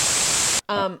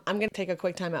I'm gonna take a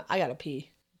quick time out. I gotta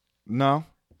pee. No.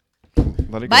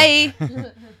 Let it go. Bye.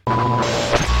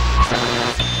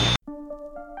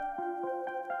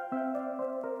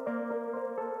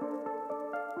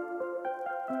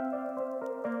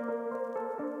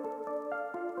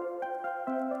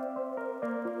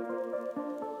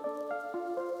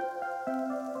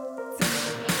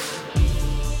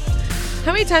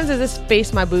 How many times has this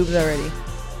faced my boobs already?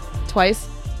 Twice?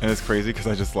 And it's crazy because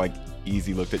I just like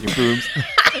easy looked at your boobs.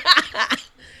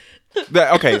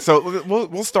 Okay, so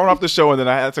we'll start off the show, and then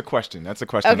that's a question. That's a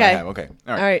question I have. Okay.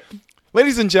 All right.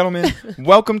 Ladies and gentlemen,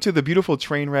 welcome to the beautiful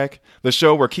Trainwreck, the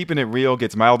show where keeping it real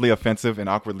gets mildly offensive and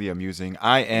awkwardly amusing.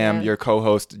 I am your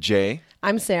co-host, Jay.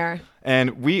 I'm Sarah.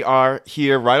 And we are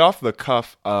here right off the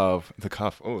cuff. Oh,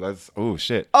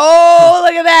 shit. Oh,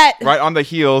 look at that. Right on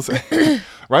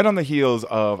the heels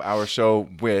of our show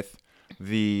with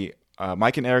the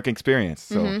Mike and Eric experience.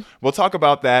 So we'll talk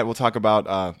about that. We'll talk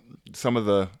about some of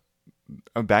the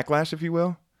backlash, if you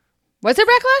will. Was there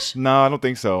backlash? No, I don't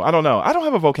think so. I don't know. I don't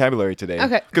have a vocabulary today.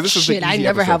 Okay. Because this is the easy I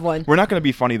never episode. have one. We're not going to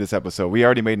be funny this episode. We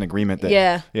already made an agreement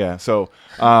that. Yeah. So,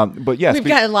 but yes. We've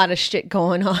got a lot of shit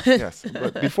going on. Yes.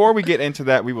 But before we get into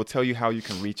that, we will tell you how you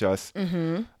can reach us.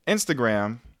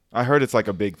 Instagram. I heard it's like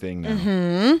a big thing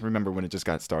now. Remember when it just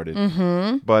got started.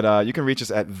 But you can reach us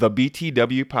at the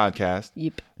BTW Podcast.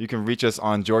 Yep. You can reach us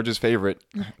on George's favorite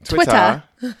Twitter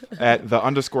at the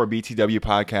 _BTW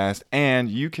Podcast. And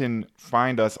you can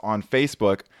find us on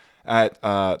Facebook at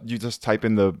you just type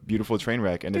in the beautiful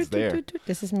Trainwreck and it's there.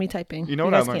 This is me typing. You know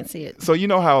what guys I can't see it. So you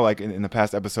know how like in the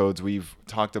past episodes we've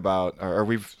talked about or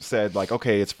we've said like,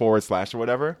 okay, it's / or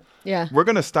whatever. Yeah. We're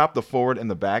going to stop the forward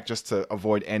and the back just to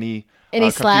avoid any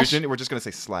slash? confusion. We're just going to say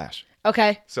slash.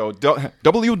 Okay. So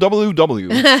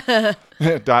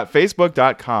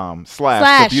www.facebook.com /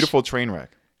 the beautiful Trainwreck.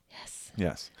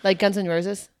 Yes. Like Guns N'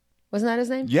 Roses? Wasn't that his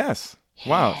name? Yes. Yeah.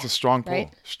 Wow, it's a strong pull.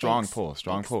 Right? Strong Thanks. pull.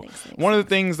 Thanks. One of the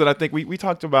things that I think we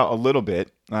talked about a little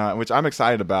bit, which I'm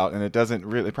excited about, and it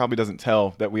probably doesn't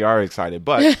tell that we are excited,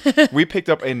 but we picked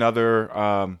up another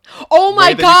oh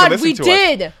my God, we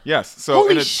did. Us. Yes. So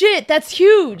holy shit, that's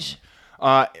huge.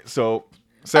 So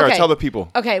Sarah, okay. Tell the people.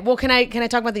 Okay, well, can I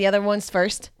talk about the other ones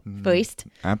first?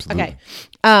 Absolutely.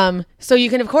 Okay. So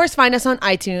you can of course find us on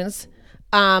iTunes,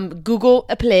 Google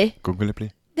Play.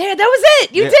 There, that was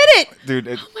it. You did it, dude.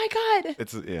 Oh my God.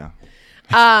 It's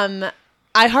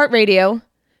iHeartRadio,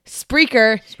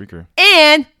 Spreaker,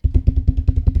 and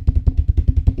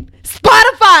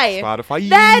Spotify.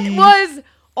 That was.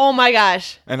 Oh my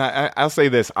gosh. And I'll say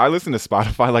this. I listen to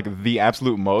Spotify like the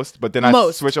absolute most, but then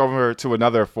I switch over to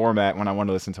another format when I want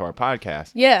to listen to our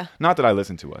podcast. Yeah. Not that I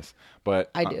listen to us,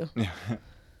 but I do.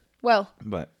 Well.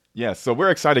 But yeah, so we're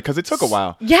excited because it took a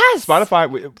while. Yes.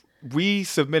 Spotify, we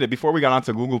submitted before we got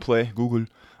onto Google Play. There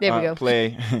we go.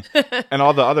 Play and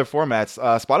all the other formats.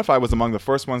 Spotify was among the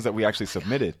first ones that we actually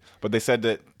submitted, but they said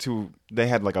that they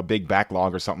had like a big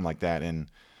backlog or something like that, and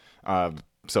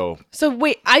So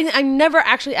wait, I never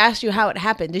actually asked you how it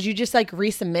happened. Did you just like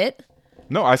resubmit?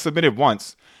 No, I submitted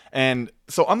once. And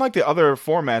so unlike the other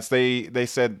formats, they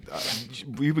said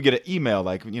we would get an email,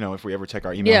 like, you know, if we ever check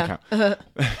our email account.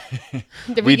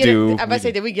 Did we get it? I was about to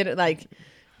say, did we get it like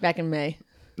back in May?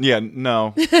 Yeah,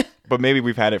 no. But maybe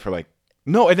we've had it for like,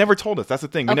 no, it never told us. That's the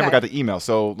thing. We never got the email.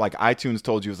 So like iTunes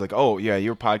told you, it was like, oh yeah,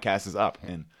 your podcast is up.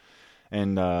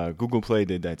 And Google Play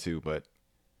did that too. But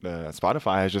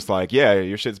Spotify is just like, yeah,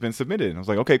 your shit's been submitted. And I was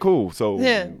like, okay, cool. So,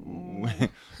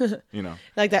 you know,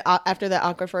 like that after that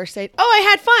awkward first date. Oh, I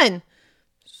had fun.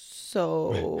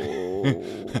 So,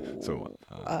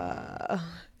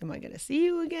 am I gonna see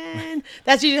you again?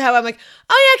 That's usually how I'm like,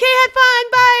 oh yeah, okay, had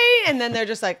fun, bye. And then they're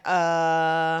just like,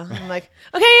 I'm like,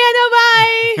 okay, yeah, no,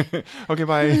 bye. Okay,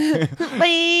 bye.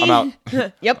 Bye. I'm out.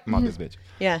 Yep. I'm out this bitch.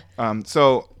 Yeah.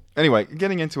 So anyway,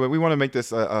 getting into it, we want to make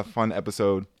this a fun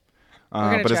episode.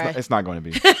 But it's not going to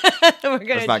be.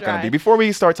 It's not going to be. Before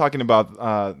we start talking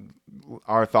about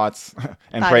our thoughts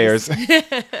and prayers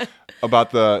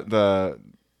about the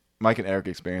Mike and Eric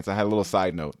experience, I had a little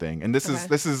side note thing, and this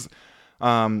is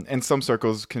in some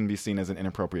circles can be seen as an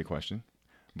inappropriate question,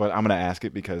 but I'm going to ask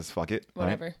it because fuck it.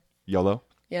 Whatever. Right? YOLO.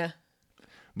 Yeah.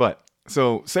 But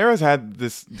so Sarah's had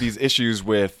these issues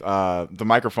with the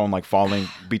microphone like falling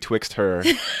betwixt her.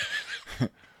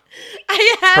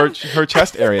 I have her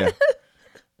chest area.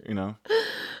 You know,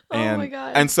 oh my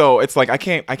God. And so it's like I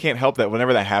can't help that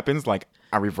whenever that happens, like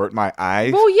I revert my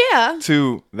eyes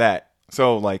to that.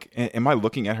 So like, am I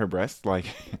looking at her breast? Like,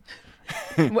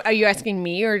 are you asking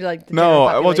me or like the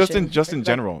no? Well, just in like,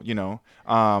 general, you know.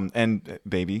 And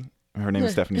baby, her name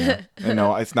is Stephanie.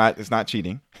 No, it's not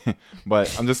cheating,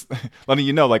 but I'm just letting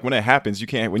you know, like when it happens, you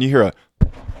can't. When you hear a,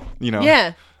 You know?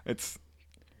 Yeah. It's,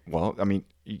 well, I mean,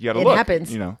 you got to It look. It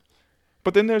happens. You know?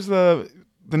 But then there's the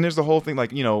whole thing,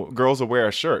 like, you know, girls will wear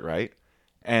a shirt, right?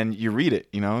 And you read it,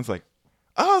 you know? It's like,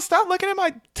 oh, stop looking at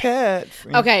my tits.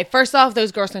 Okay, first off,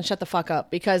 those girls can shut the fuck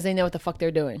up because they know what the fuck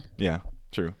they're doing. Yeah,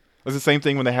 true. It's the same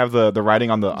thing when they have the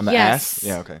writing on the ass.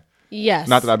 Yeah, okay. Yes.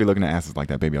 Not that I'd be looking at asses like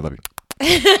that, baby. I love you.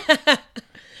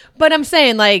 But I'm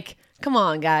saying, like, come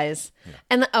on, guys. Yeah.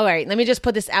 And all right, let me just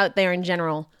put this out there in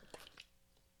general.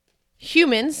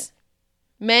 Humans,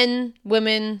 men,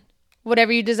 women,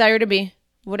 whatever you desire to be,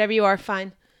 whatever you are,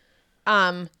 fine.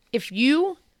 If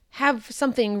you have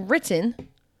something written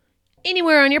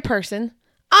anywhere on your person,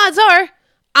 odds are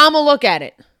I'm gonna look at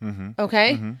it. Mm-hmm.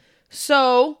 Okay? Mm-hmm.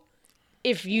 So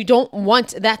if you don't want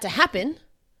that to happen,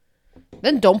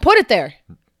 then don't put it there.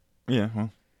 Yeah.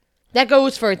 Well. That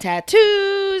goes for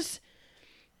tattoos,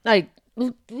 like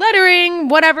lettering,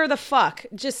 whatever the fuck.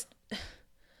 Just,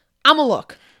 I'm a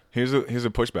look. Here's a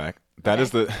pushback.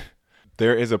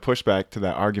 There is a pushback to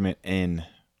that argument in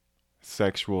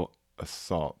sexual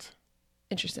assault.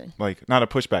 Interesting. Like, not a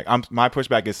pushback. My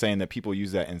pushback is saying that people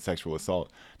use that in sexual assault.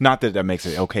 Not that makes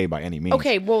it okay by any means.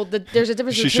 Okay, well, there's a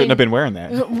difference. She shouldn't have been wearing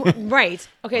that. Right.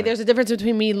 Okay, right. There's a difference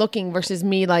between me looking versus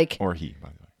me like. Or he, by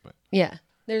the way. But. Yeah.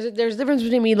 There's a difference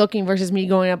between me looking versus me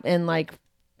going up and like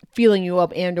feeling you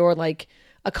up and or like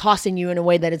accosting you in a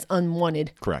way that is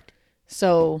unwanted. Correct.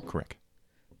 So. Correct.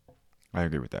 I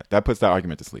agree with that. That puts that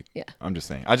argument to sleep. Yeah. I'm just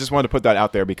saying. I just wanted to put that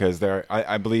out there because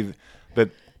I believe that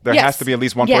there has to be at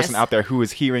least one person out there who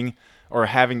is hearing or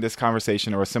having this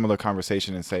conversation or a similar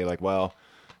conversation and say like, well,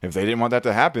 if they didn't want that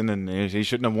to happen, then he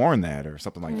shouldn't have worn that or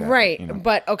something like that. Right. You know?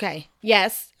 But okay.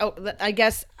 Yes. Oh, I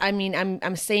guess, I mean,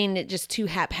 I'm saying it just too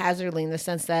haphazardly in the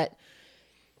sense that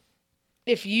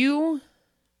if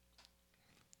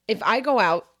I go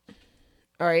out,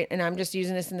 all right, and I'm just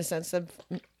using this in the sense of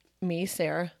me,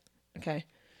 Sarah, okay,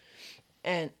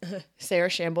 and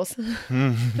Sarah Shambles, which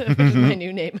is my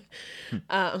new name.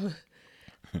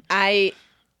 I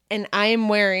am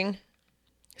wearing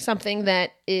something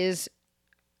that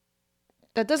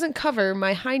doesn't cover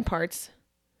my hind parts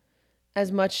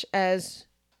as much as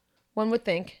one would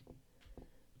think.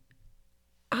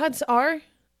 Odds are,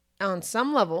 on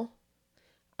some level,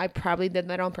 I probably did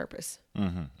that on purpose.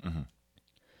 Mm-hmm, mm-hmm.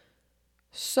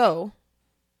 So,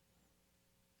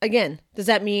 again, does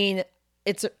that mean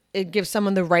it gives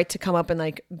someone the right to come up and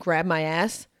like grab my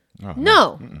ass? Oh,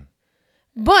 no. Mm-mm.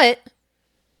 But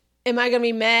am I going to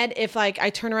be mad if like I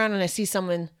turn around and I see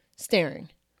someone staring?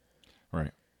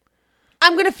 Right.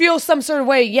 I'm going to feel some sort of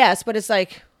way, yes, but it's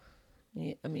like,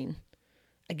 I mean,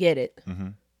 I get it. Mm-hmm.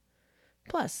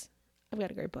 Plus, I've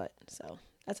got a great butt, so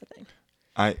that's a thing.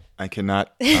 I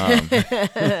cannot.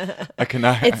 I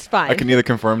cannot. It's fine. I can neither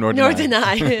confirm nor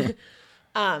deny.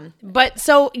 But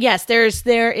so yes, there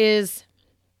is,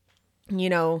 you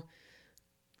know,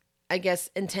 I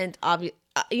guess intent.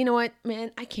 You know what,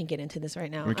 man? I can't get into this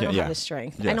right now. I don't have the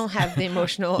strength. Yes. I don't have the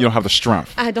emotional. You don't have the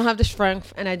strength. I don't have the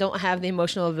strength, and I don't have the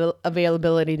emotional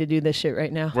availability to do this shit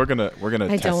right now. We're gonna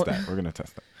test that. We're gonna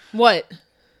test that. What?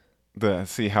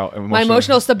 See how emotional. My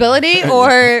emotional stability,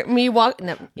 or me walk?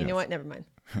 No, you know what? Never mind.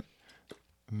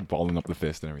 Balling up the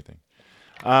fist and everything.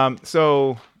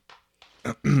 So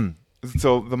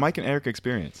the Mike and Eric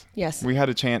experience. Yes. We had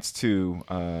a chance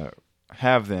to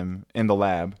have them in the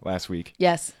lab last week.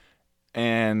 Yes.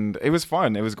 And it was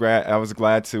fun. It was great. I was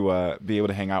glad to be able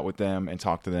to hang out with them and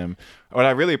talk to them. What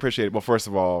I really appreciated, well, first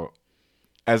of all,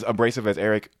 as abrasive as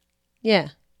Eric,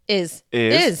 is.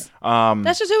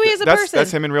 That's just who he is as a person.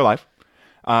 That's him in real life.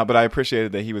 But I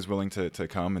appreciated that he was willing to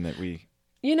come and that we.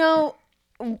 You know,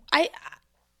 I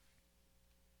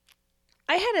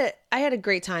had a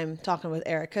great time talking with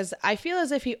Eric because I feel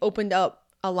as if he opened up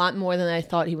a lot more than I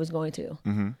thought he was going to.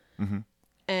 Mm-hmm. Mm-hmm.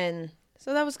 And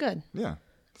so that was good. Yeah.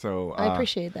 So I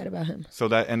appreciate that about him. So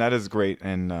that is great,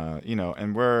 and you know,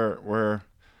 and we're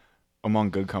among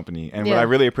good company. And what I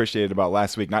really appreciated about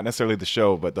last week, not necessarily the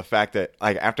show, but the fact that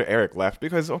like after Eric left,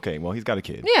 because okay, well, he's got a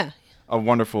kid. Yeah. A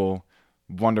wonderful,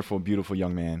 wonderful, beautiful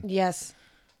young man. Yes.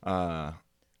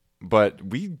 But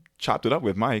we chopped it up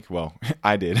with Mike. Well,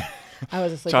 I did. I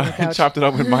was asleep on the couch. Chopped it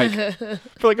up with Mike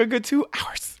for like a good 2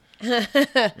 hours.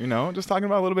 You know, just talking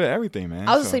about a little bit of everything, man.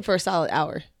 I was asleep for a solid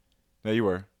hour. Yeah, you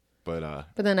were. But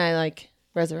then I like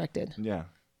resurrected. Yeah.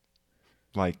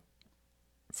 Like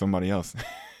somebody else.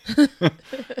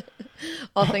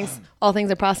 all things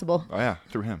are possible. Oh yeah,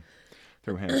 through him.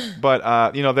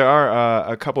 But you know, there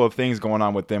are a couple of things going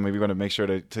on with them. We're going to make sure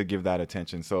to give that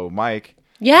attention. So Mike.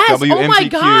 Yes. WMTQ, oh my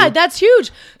God, that's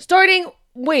huge. Starting.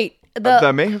 Wait.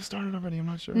 That may have started already. I'm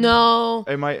not sure. No.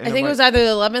 It might. I think it was either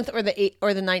the 11th or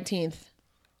the 19th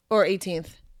or 18th.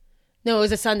 No, it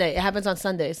was a Sunday. It happens on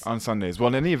Sundays. On Sundays. Well,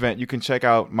 in any event, you can check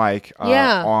out Mike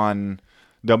on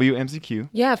WMZQ.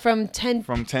 Yeah, from 10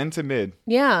 to mid.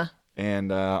 Yeah.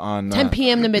 And on 10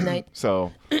 p.m. to midnight.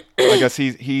 So I guess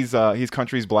he's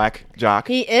country's black jock.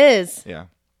 He is. Yeah.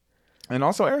 And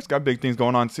also Eric's got big things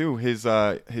going on too. His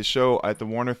show at the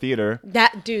Warner Theater.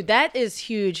 That is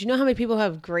huge. You know how many people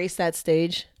have graced that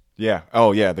stage? Yeah.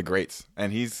 Oh yeah, the greats.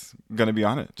 And he's gonna be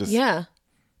on it. Just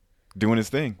doing his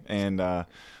thing. And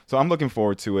so I'm looking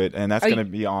forward to it. And that's gonna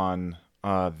be on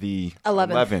the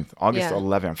 11th. August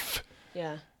 11th.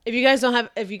 Yeah. If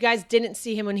you guys didn't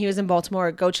see him when he was in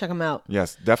Baltimore, go check him out.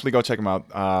 Yes, definitely go check him out.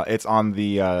 It's on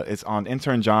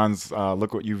Intern John's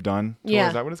Look What You've Done tour. Yeah.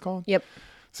 Is that what it's called? Yep.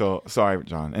 So sorry,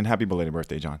 John, and happy belated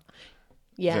birthday, John.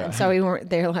 Yeah, I'm sorry we weren't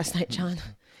there last night, John.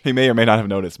 He may or may not have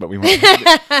noticed, but we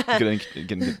didn't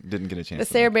get a chance. The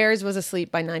Sarah Bears was asleep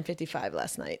by 9:55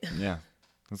 last night. Yeah,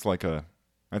 that's late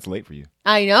for you.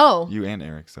 I know. You and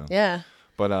Eric. So yeah.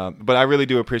 But I really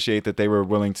do appreciate that they were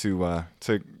willing to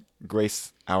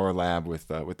grace our lab with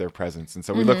their presence, and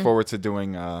so we look forward to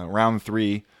doing round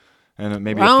 3, and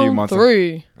maybe a few months. Round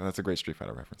 3. That's a great Street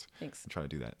Fighter reference. Thanks. I'll try to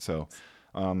do that. So,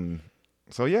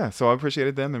 so I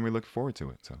appreciated them, and we look forward to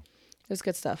it. So it was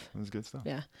good stuff. It was good stuff.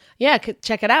 Yeah.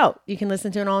 Check it out. You can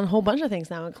listen to it on a whole bunch of things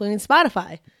now, including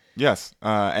Spotify. Yes,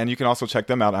 and you can also check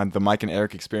them out on the Mike and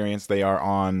Eric Experience. They are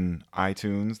on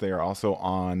iTunes. They are also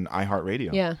on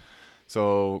iHeartRadio. Yeah.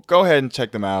 So go ahead and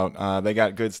check them out. They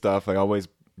got good stuff. They always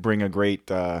bring a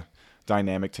great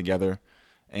dynamic together.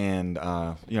 And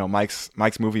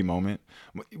Mike's movie moment.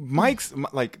 Mike's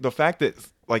like the fact that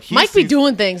like Mike be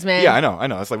doing things, man. Yeah, I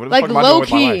know. It's like what the fuck am I doing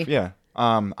with my life? Yeah.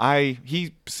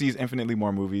 He sees infinitely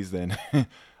more movies than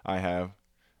I have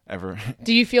ever.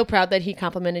 Do you feel proud that he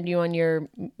complimented you on your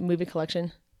movie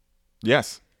collection?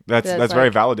 Yes. That's very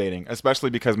validating,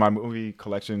 especially because my movie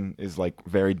collection is like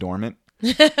very dormant.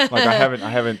 Like I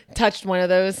haven't touched one of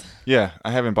those. Yeah,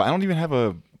 I haven't. But I don't even have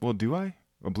do I?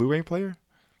 A Blu-ray player?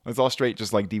 It's all straight,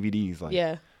 just like DVDs. Like,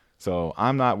 yeah. So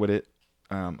I'm not with it.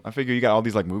 I figure you got all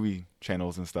these like movie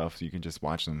channels and stuff, so you can just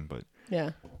watch them. But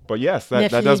yeah. But yes,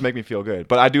 that does make me feel good.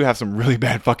 But I do have some really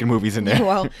bad fucking movies in there.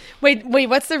 Well, wait.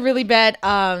 What's the really bad?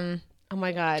 Oh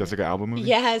my god. Jessica Alba movie?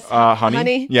 Yes.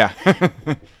 Honey. Yeah.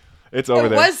 It's over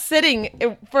there. It was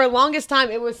sitting for the longest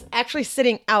time. It was actually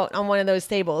sitting out on one of those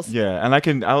tables. Yeah, and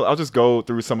I'll just go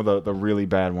through some of the really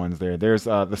bad ones there. There's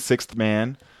The Sixth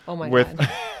Man. Oh my with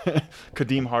god.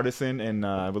 Kadeem Hardison and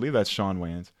I believe that's Sean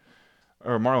Wayans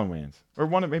or Marlon Wayans or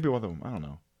maybe one of them. I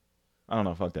don't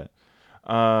know. Fuck that.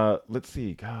 Let's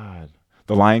see. God,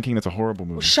 The Lion King. That's a horrible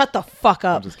movie. Shut the fuck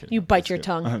up. I'm just kidding. You bite your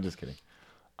tongue. I'm just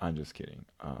kidding.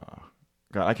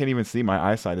 God, I can't even see. My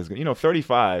eyesight is good.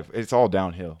 35. It's all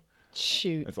downhill.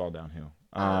 Shoot. It's all downhill.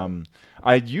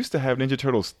 I used to have Ninja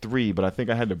Turtles 3, but I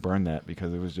think I had to burn that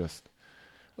because it was just.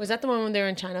 Was that the one when they were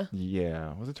in China?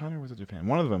 Yeah. Was it China or was it Japan?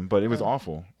 One of them, but it was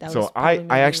awful. So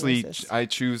I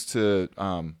choose to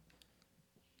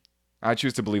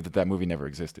believe that movie never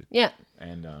existed. Yeah.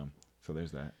 And so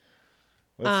there's that.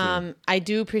 Let's see. I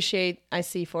do appreciate. I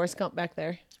see Forrest Gump back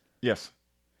there. Yes.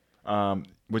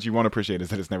 What you won't appreciate is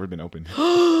that it's never been opened.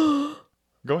 Go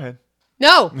ahead.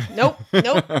 No. Nope.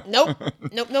 Not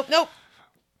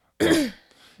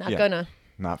gonna.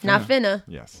 Not finna.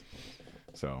 Yes.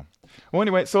 So, well,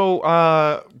 anyway,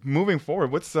 moving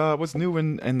forward, what's new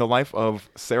in the life of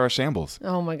Sarah Shambles?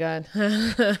 Oh my God.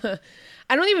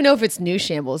 I don't even know if it's new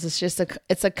shambles. It's just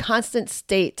it's a constant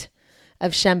state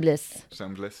of shambles.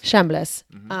 Shambles.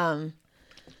 Mm-hmm.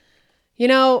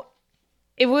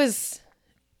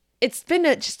 It's been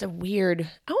just a weird,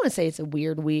 I want to say it's a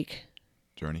weird week.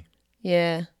 Journey.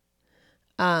 Yeah.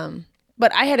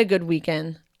 But I had a good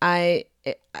weekend. It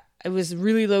was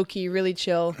really low key, really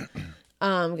chill.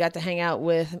 Got to hang out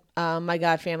with my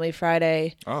God family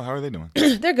Friday. Oh, how are they doing?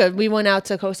 They're good. We went out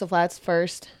to Coastal Flats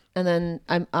first, and then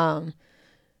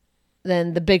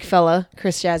then the big fella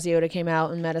Chris Jazziota came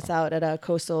out and met us out at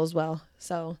Coastal as well.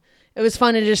 So it was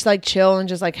fun to just like chill and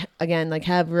just like again like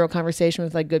have real conversation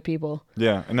with like good people.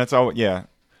 Yeah, and that's all. Yeah,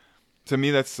 to me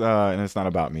that's and it's not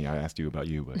about me. I asked you about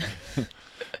you, but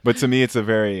but to me it's a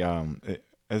very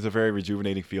it's a very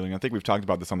rejuvenating feeling. I think we've talked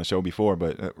about this on the show before,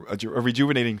 but a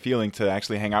rejuvenating feeling to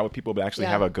actually hang out with people, but actually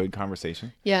have a good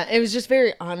conversation. Yeah, it was just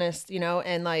very honest,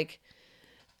 and like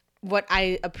what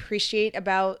I appreciate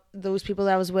about those people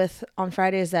that I was with on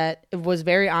Friday is that it was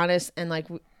very honest and like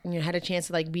had a chance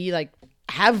to like be like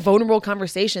have vulnerable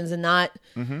conversations and not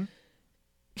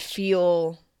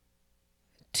feel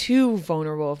too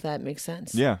vulnerable, if that makes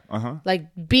sense. Yeah. Like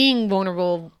being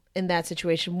vulnerable in that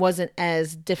situation wasn't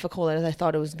as difficult as I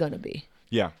thought it was going to be.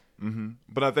 Yeah.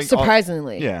 But I think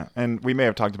surprisingly, yeah, and we may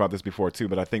have talked about this before too.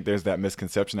 But I think there's that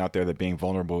misconception out there that being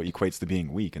vulnerable equates to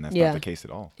being weak, and that's not the case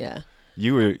at all. Yeah,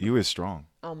 you is strong.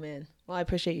 Oh man, well I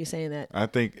appreciate you saying that. I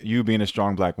think you being a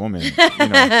strong black woman. You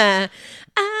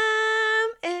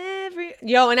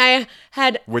know, and I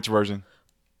had which version?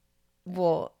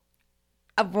 Well,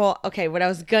 okay. What I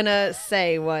was gonna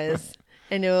say was,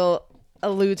 and it'll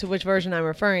allude to which version I'm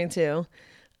referring to.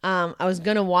 I was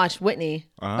gonna watch Whitney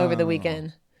over the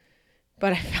weekend,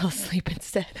 but I fell asleep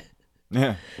instead.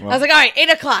 Yeah, well. I was like, all right,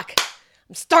 8:00.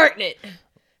 I'm starting it,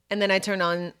 and then I turned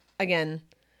on again.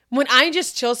 When I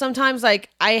just chill, sometimes like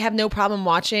I have no problem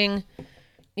watching,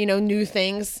 new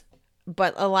things,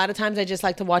 but a lot of times I just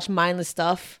like to watch mindless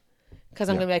stuff because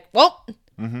I'm gonna be like, well.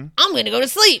 I'm going to go to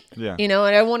sleep. Yeah. And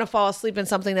I want to fall asleep in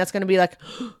something that's going to be like,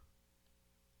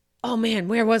 oh man,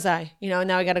 where was I?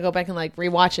 Now I got to go back and like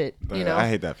rewatch it. I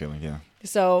hate that feeling. Yeah.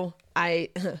 So I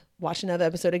watched another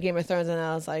episode of Game of Thrones and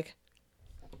I was like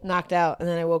knocked out. And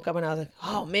then I woke up and I was like,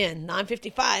 oh man,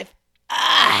 9:55.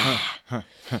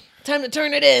 Time to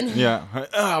turn it in. Yeah.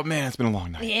 Oh man, it's been a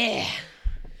long night. Yeah.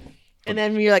 And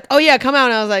then you're like, oh yeah, come out.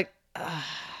 And I was like,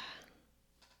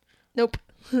 nope.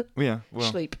 Yeah. Well,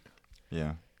 sleep.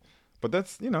 Yeah. But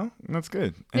that's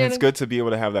good. And it's good to be able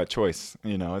to have that choice.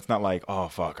 It's not like, oh,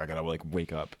 fuck, I got to like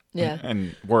wake up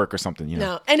and work or something,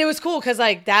 No. And it was cool because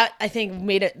like that, I think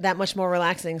made it that much more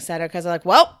relaxing Saturday because I'm like,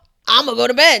 well, I'm going to go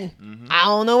to bed. I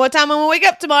don't know what time I'm going to wake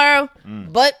up tomorrow,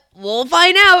 but we'll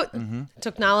find out.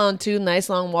 Took Nala on 2 nice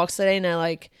long walks today and I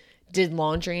like did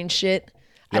laundry and shit.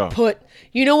 I put,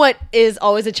 what is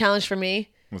always a challenge for me?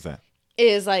 What's that?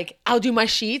 Is like, I'll do my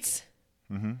sheets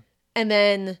and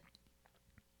then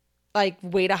like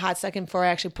wait a hot second before I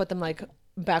actually put them like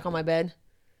back on my bed.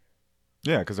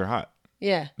 Yeah, because they're hot.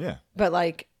 Yeah. Yeah. But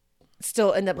like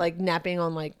still end up like napping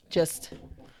on like just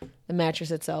the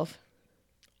mattress itself.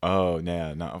 Oh,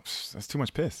 yeah. No, that's too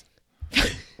much piss.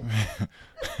 That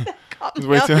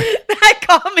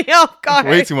caught me off guard.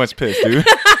 Way too much piss, dude.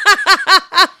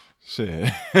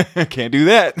 Shit. Can't do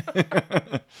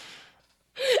that.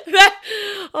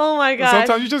 Oh my God.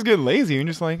 Sometimes you just get lazy and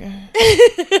you're just like,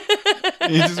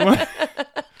 you just want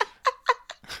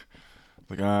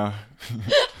like, I'll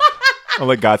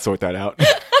let God sort that out.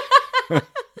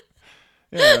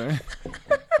 Yeah.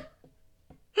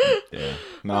 Yeah.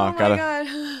 No,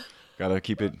 gotta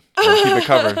keep it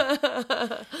covered.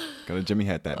 Gotta Jimmy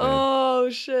hat that bed. Oh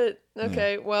shit.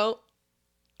 Okay. Yeah. Well,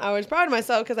 I was proud of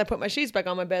myself because I put my sheets back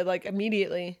on my bed like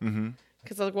immediately.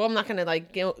 Because I was like, well, I'm not gonna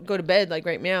like go to bed like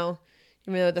right now,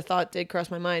 even though the thought did cross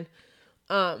my mind.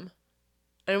 And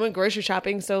I went grocery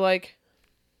shopping, so like,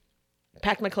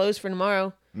 packed my clothes for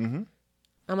tomorrow. I'm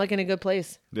like in a good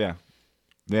place. Yeah,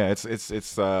 it's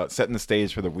setting the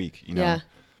stage for the week. Yeah.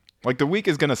 Like the week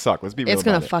is gonna suck. Let's be real. It's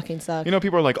gonna fucking suck.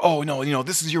 People are like, oh no,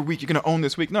 this is your week. You're gonna own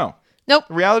this week. No. Nope.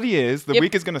 The reality is the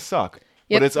week is gonna suck.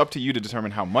 But it's up to you to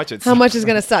determine how much it's. How much is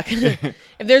gonna suck? If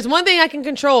there's one thing I can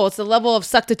control, it's the level of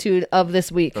suctitude of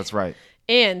this week. That's right.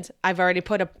 And I've already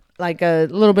put up like a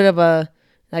little bit of a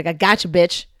gotcha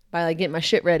bitch by like getting my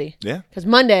shit ready. Yeah. Because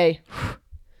Monday,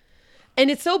 and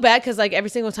it's so bad because like every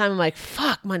single time I'm like,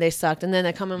 fuck, Monday sucked, and then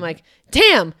I come and I'm like,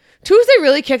 damn, Tuesday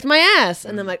really kicked my ass,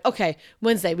 and I'm like, okay,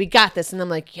 Wednesday we got this, and I'm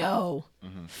like, yo,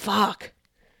 fuck,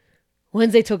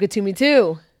 Wednesday took it to me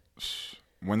too.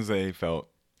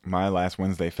 My last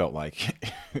Wednesday felt like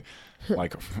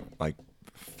like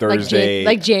Thursday,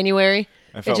 like January.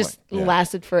 It just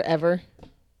lasted forever.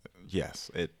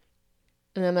 Yes, it.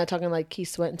 And I'm not talking like Keith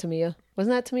Sweat and Tamia.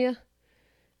 Wasn't that Tamia?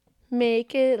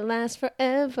 Make it last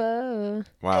forever.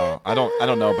 Wow, I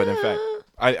don't know, but in fact,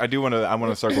 I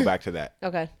want to circle back to that.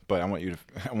 Okay. But I want you to.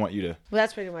 Well,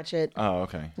 that's pretty much it. Oh,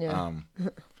 okay. Yeah.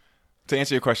 To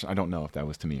answer your question, I don't know if that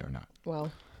was to me or not.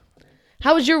 Well.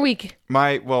 How was your week?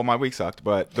 My week sucked,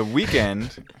 but the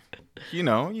weekend, you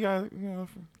got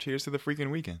cheers to the freaking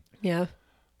weekend. Yeah.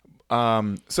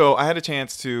 So I had a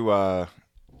chance to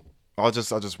I'll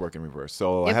just work in reverse.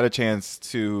 So I had a chance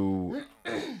to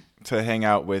hang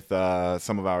out with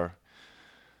some of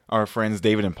our friends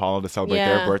David and Paula to celebrate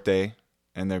their birthday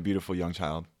and their beautiful young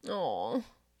child. Aww.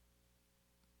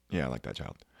 Yeah, I like that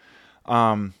child.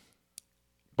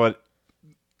 But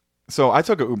so I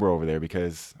took an Uber over there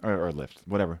because, or Lyft,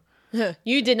 whatever.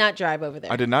 You did not drive over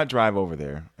there. I did not drive over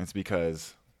there. It's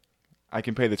because I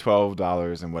can pay the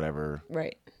 $12 and whatever.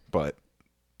 Right. But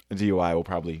a DUI will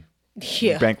probably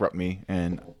bankrupt me,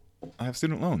 and I have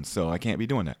student loans, so I can't be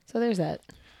doing that. So there's that.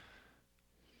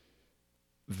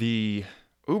 The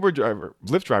Uber driver,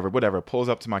 Lyft driver, whatever, pulls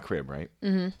up to my crib, right?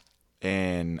 Mm-hmm.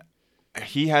 And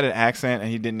he had an accent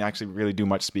and he didn't actually really do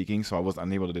much speaking, so I was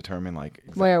unable to determine like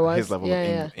his level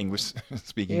of English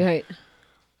speaking. Right.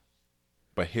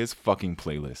 But his fucking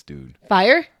playlist, dude.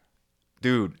 Fire?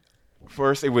 Dude,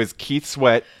 first it was Keith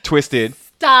Sweat, Twisted.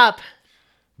 Stop.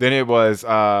 Then it was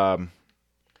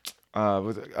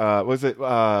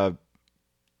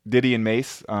Diddy and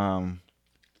Mace. Can't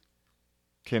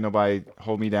Nobody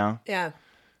Hold Me Down. Yeah.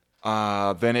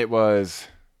 Then it was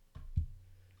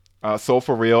Soul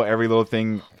for Real, Every Little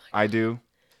Thing I Do.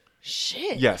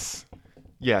 Shit. Yes.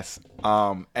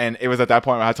 And it was at that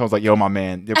point where I was like, yo, my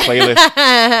man, your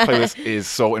playlist is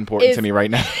so important to me right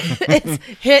now. It's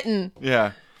hitting.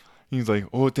 Yeah. He's like,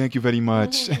 oh, thank you very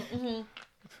much.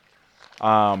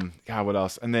 God, what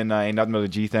else? And then Ain't Nothing But a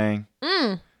G Thing.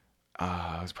 It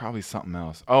was probably something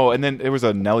else. Oh, and then there was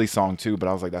a Nelly song too, but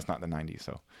I was like, that's not the 90s,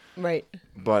 so. Right.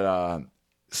 But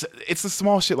it's the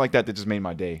small shit like that just made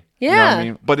my day. Yeah. You know what I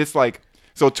mean? But it's like,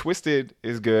 so Twisted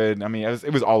is good. I mean,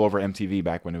 it was all over MTV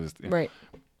back when it was. Right.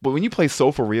 But when you play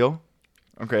Soul for Real,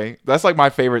 okay, that's like my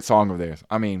favorite song of theirs.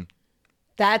 I mean,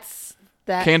 that's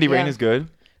that. Candy Rain is good.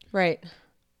 Right.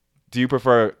 Do you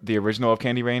prefer the original of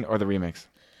Candy Rain or the remix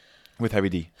with Heavy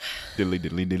D? Diddly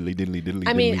diddly diddly diddly diddly.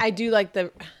 I mean, I do like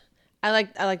I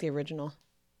like the original.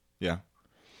 Yeah.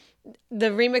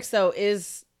 The remix though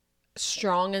is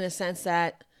strong in the sense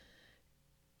that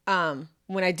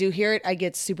when I do hear it, I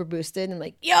get super boosted and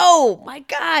like, yo, my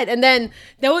God. And then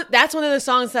that's one of the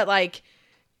songs that like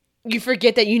you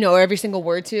forget that you know every single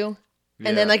word to.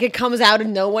 And then like it comes out of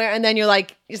nowhere and then you're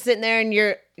sitting there and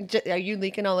are you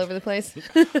leaking all over the place?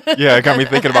 Yeah, it got me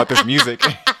thinking about this music.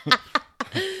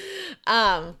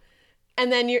 And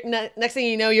then next thing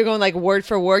you know, you're going like word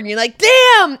for word and you're like,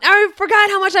 damn, I forgot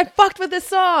how much I fucked with this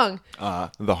song.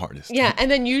 The hardest. Yeah.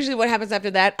 And then usually what happens after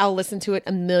that, I'll listen to it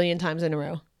 1,000,000 times in a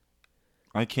row.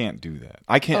 I can't do that.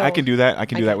 I can do that. I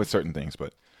can do that with certain things,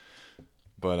 but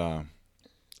yeah.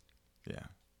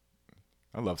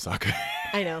 I love soccer.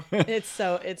 I know.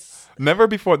 It's never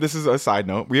before. This is a side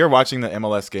note. We are watching the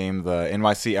MLS game, the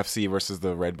NYCFC versus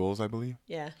the Red Bulls, I believe.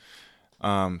 Yeah.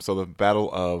 So the battle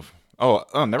of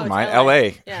never mind. LA.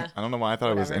 LA. Yeah. I don't know why I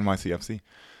thought it was NYCFC.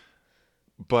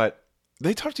 But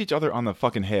they touched each other on the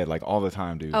fucking head like all the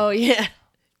time, dude. Oh yeah.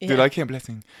 Dude, I can't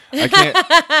blessing. I can't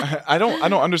I don't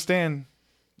understand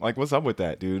like what's up with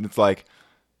that, dude. It's like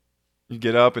you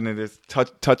get up and it's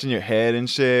touching your head and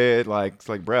shit. Like it's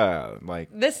like, bruh, like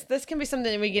this can be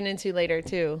something we get into later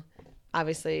too.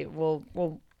 Obviously, we'll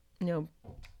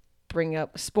bring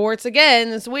up sports again.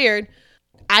 It's weird.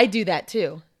 I do that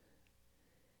too.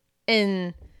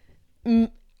 And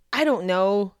I don't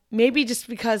know, maybe just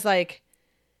because like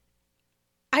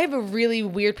I have a really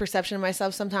weird perception of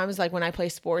myself sometimes. Like when I play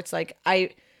sports, like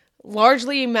a large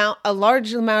amount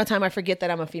of time I forget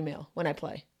that I'm a female when I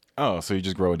play. Oh, so you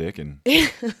just grow a dick and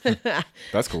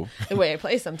that's cool. The way I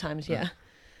play sometimes, yeah.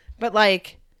 But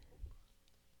like,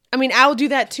 I mean, I'll do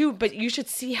that too, but you should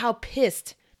see how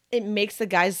pissed it makes the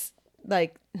guys,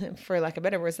 like, for lack of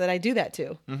better words, that I do that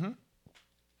too. Mm-hmm.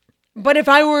 But if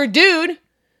I were a dude,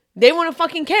 they wouldn't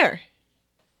fucking care.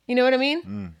 You know what I mean?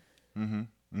 Mm-hmm.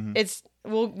 Mm-hmm. It's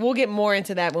we'll get more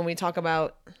into that when we talk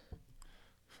about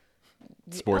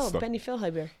sports stuff. Benny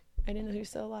Feilhaber. I didn't know he was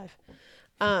still alive.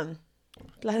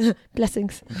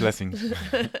 Blessings.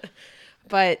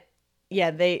 But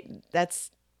yeah, they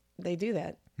do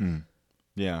that.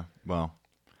 Yeah, well,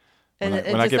 when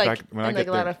I get back,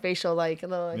 a lot of facial like a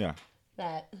little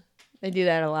that they do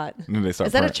that a lot. Is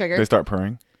that a trigger? They start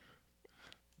purring.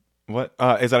 What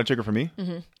is that a trigger for me?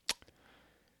 Mm-hmm.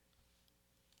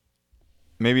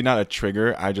 Maybe not a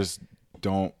trigger. I just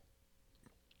don't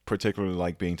particularly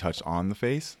like being touched on the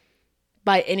face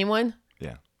by anyone.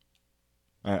 Yeah.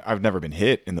 I've never been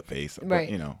hit in the face,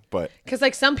 right? But because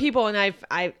like some people, and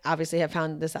I obviously have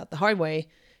found this out the hard way,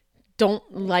 don't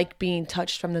like being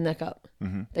touched from the neck up.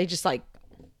 Mm-hmm. They just like.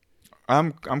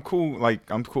 I'm cool.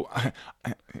 Like I'm cool.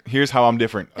 Here's how I'm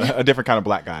different. A different kind of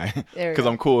black guy. Because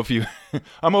I'm cool if you.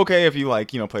 I'm okay if you like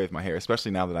play with my hair,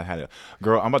 especially now that I had a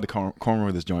girl. I'm about to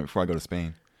cornrow this joint before I go to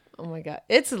Spain. Oh my god,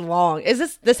 it's long.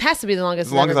 Is this has to be the longest?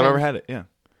 As long as I've ever had it. Yeah.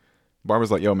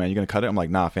 Barbara's like, yo, man, you gonna cut it? I'm like,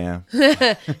 nah, fam.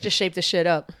 Just shape the shit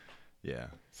up. Yeah.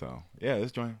 So yeah,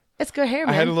 this joint. It's good hair,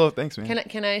 man. I had a little thanks, man.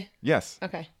 Can I? Yes.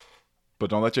 Okay. But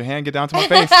don't let your hand get down to my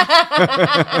face.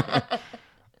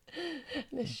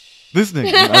 This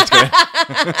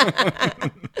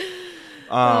nigga.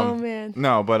 Oh man.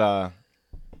 No, but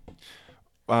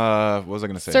what was I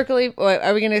gonna say?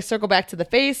 Are we gonna circle back to the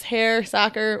face, hair,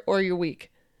 soccer, or your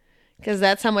week? Because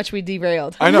that's how much we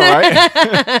derailed. I know, right?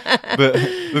 But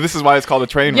this is why it's called a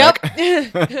train wreck.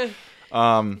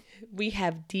 We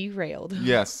have derailed.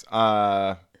 Yes.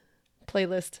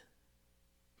 Playlist.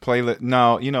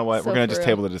 No, you know what? So we're going to just for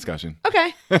real. table the discussion.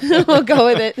 Okay. We'll go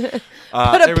with it. Put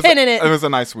a pin in it. It was a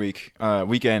nice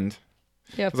weekend.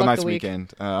 Yeah, it was a nice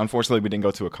weekend. Unfortunately, we didn't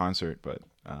go to a concert, but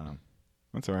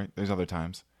that's all right. There's other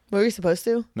times. Were we supposed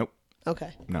to? Nope.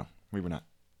 Okay. No, we were not.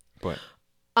 But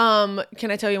can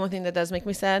I tell you one thing that does make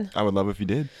me sad? I would love if you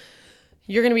did.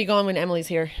 You're going to be gone when Emily's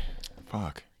here.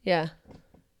 Fuck. Yeah.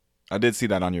 I did see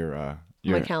that on your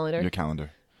calendar. Your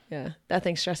calendar. Yeah, that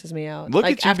thing stresses me out. Look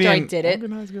at you after being I did it.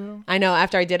 Organized, girl. I know.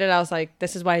 After I did it, I was like,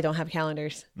 "This is why I don't have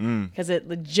calendars," because it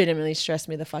legitimately stressed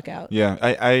me the fuck out. Yeah,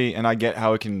 I get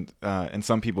how it can, and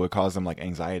some people it causes them like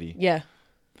anxiety. Yeah.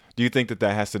 Do you think that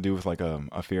has to do with like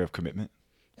a fear of commitment?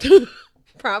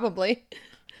 Probably.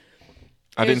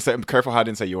 I didn't say. Careful how I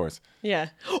didn't say yours.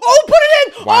 Yeah. Oh, put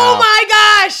it in! Wow. Oh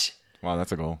my gosh! Wow,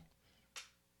 that's a goal.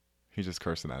 He just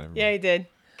cursed at everyone. Yeah, he did.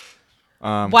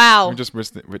 Wow. We just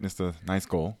witnessed a nice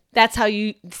goal. That's how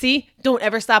you see. Don't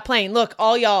ever stop playing. Look,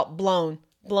 all y'all blown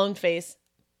face.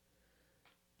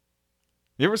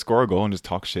 You ever score a goal and just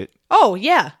talk shit? Oh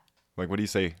yeah. Like, what do you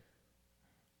say?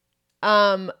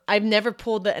 I've never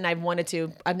pulled and I've wanted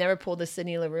to. I've never pulled the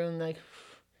Sydney Laroon like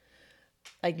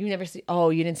you never see. Oh,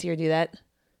 you didn't see her do that.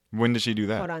 When did she do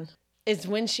that? Hold on. It's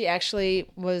when she actually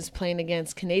was playing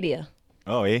against Canada.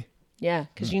 Oh, eh? Yeah,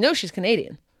 because you know she's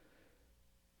Canadian.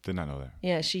 Did not know that.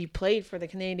 Yeah, she played for the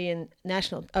Canadian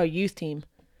national youth team.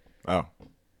 Oh.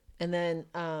 And then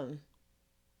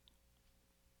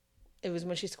it was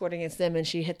when she scored against them and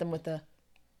she hit them with the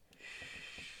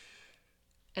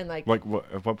and like at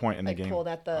what point in the game? Pulled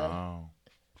at the Oh.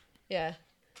 Yeah.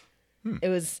 It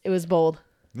was bold.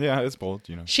 Yeah, it's bold,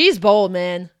 you know. She's bold,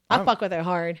 man. I fuck with her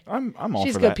hard. I'm all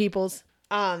She's for good that. peoples.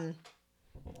 I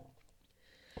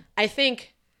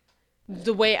think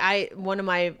one of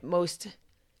my most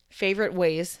favorite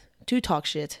ways to talk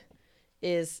shit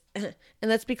is, and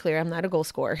let's be clear, I'm not a goal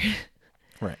scorer.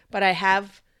 Right. But I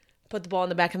have put the ball in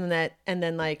the back of the net and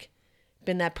then like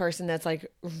been that person that's like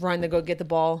run to go get the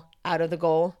ball out of the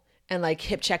goal and like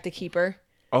hip check the keeper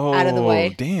out of the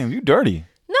way. Damn, you dirty.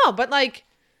 No, but like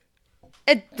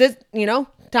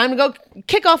time to go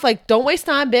kick off. Like, don't waste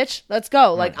time, bitch. Let's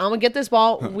go. Like, I'm gonna get this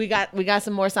ball. We got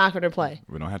some more soccer to play.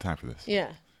 We don't have time for this.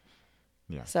 Yeah.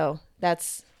 Yeah. So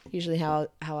that's usually how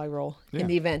I roll Yeah. in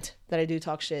the event that I do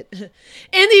talk shit. In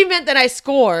the event that I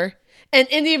score, and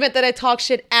in the event that I talk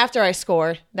shit after I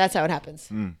score, that's how it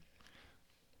happens.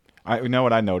 I know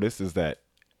what I noticed is that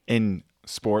in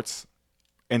sports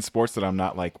that I'm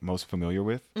not like most familiar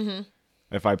with,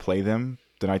 if I play them,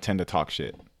 then I tend to talk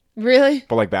shit. Really?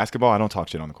 But like basketball, I don't talk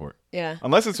shit on the court. Yeah.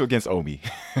 Unless it's against Obi.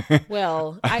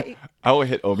 Well, I will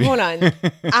hit Obi. Hold on.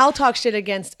 I'll talk shit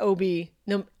against Obi.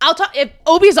 No, if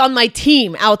Obi's on my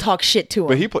team, I'll talk shit to him.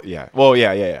 But he yeah. Well,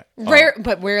 yeah.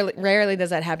 But rarely does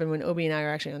that happen when Obi and I are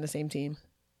actually on the same team.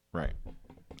 Right.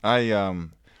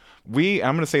 I'm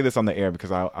gonna say this on the air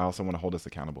because I also want to hold us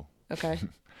accountable. Okay.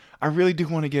 I really do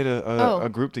want to get a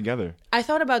group together. I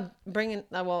thought about bringing.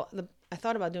 I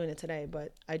thought about doing it today,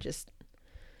 but I just,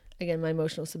 again, my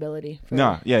emotional stability.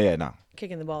 No.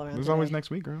 Kicking the ball around. There's always next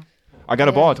week, girl. I got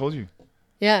a ball. I told you.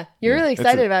 Yeah, you're really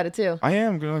excited about it too. I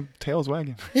am. Going tails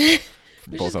wagging. We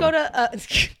just go to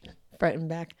front and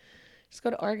back. Just go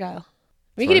to Argyle.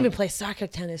 We could even play soccer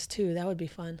tennis too. That would be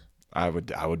fun. I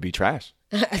would be trash.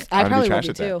 I probably would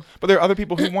be too. But there are other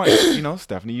people who want it.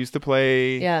 Stephanie used to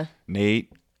play. Yeah.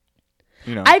 Nate.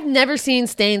 I've never seen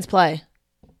Staines play.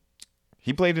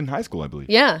 He played in high school, I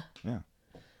believe. Yeah. Yeah.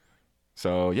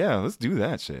 So yeah, let's do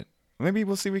that shit. Maybe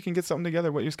we'll see if we can get something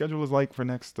together. What your schedule is like for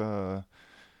next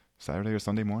Saturday or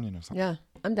Sunday morning or something. Yeah,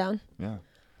 I'm down. Yeah.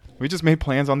 We just made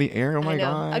plans on the air. Oh my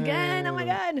god. Again. Oh my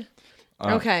god.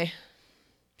 Okay.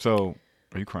 So,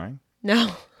 are you crying?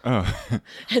 No. Oh.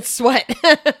 It's sweat.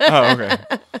 Oh,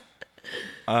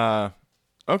 okay.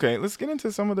 Okay, let's get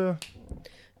into some of the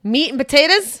meat and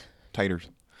potatoes. Taters.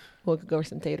 We'll go over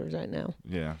some taters right now.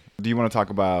 Yeah. Do you want to talk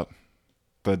about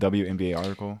the WNBA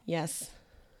article? Yes.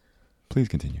 Please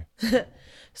continue.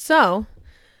 So,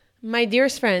 my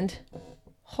dearest friend,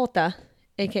 Jota,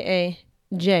 a.k.a.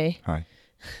 Jay. Hi.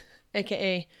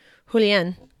 A.k.a.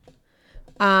 Julian,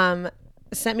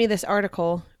 sent me this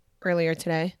article earlier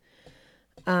today.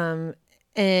 And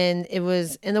it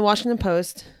was in the Washington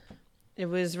Post. It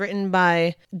was written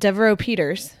by Devereaux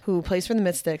Peters, who plays for the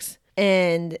Mystics.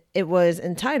 And it was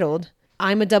entitled,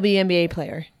 "I'm a WNBA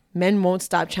player. Men won't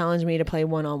stop challenging me to play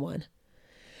one-on-one."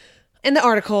 In the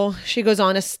article, she goes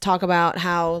on to talk about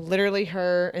how literally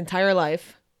her entire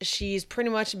life, she's pretty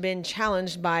much been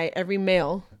challenged by every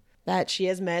male that she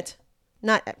has met.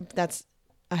 That's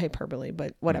a hyperbole,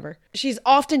 but whatever. She's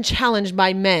often challenged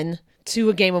by men to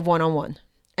a game of one-on-one.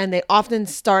 And they often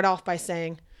start off by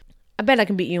saying, I bet I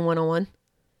can beat you in one-on-one.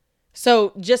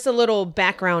 So just a little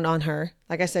background on her.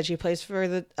 Like I said, she plays for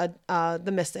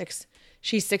the Mystics.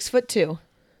 She's 6'2".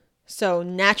 So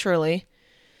naturally,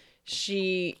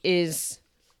 she is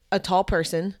a tall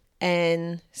person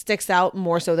and sticks out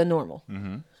more so than normal.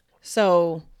 Mm-hmm.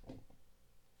 So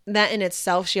that in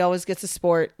itself, she always gets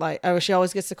she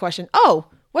always gets the question, oh,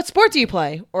 what sport do you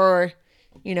play? Or,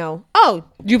 oh,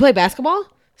 do you play basketball?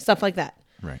 Stuff like that.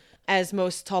 Right. As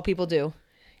most tall people do,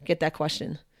 get that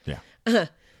question. Yeah.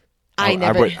 I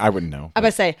wouldn't know. I was about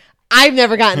to say, I've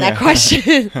never gotten that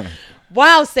question.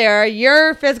 Wow, Sarah,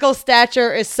 your physical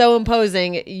stature is so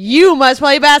imposing. You must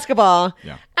play basketball.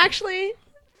 Yeah. Actually,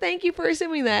 thank you for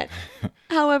assuming that.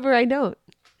 However, I don't.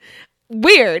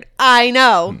 Weird. I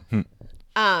know.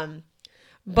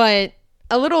 But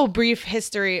a little brief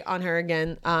history on her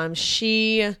again.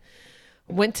 She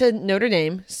went to Notre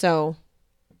Dame. So,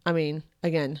 I mean,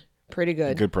 again, pretty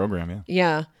good. Good program, yeah.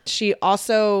 Yeah. She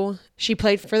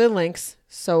played for the Lynx.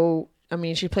 So, I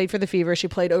mean, she played for the Fever. She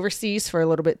played overseas for a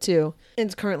little bit too. And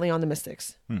is currently on the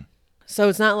Mystics. So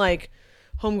it's not like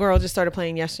homegirl just started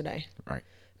playing yesterday. Right.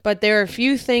 But there are a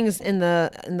few things in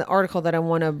the article that I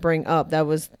want to bring up that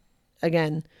was,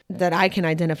 again, that I can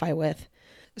identify with.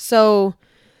 So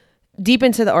deep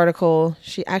into the article,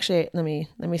 she actually, let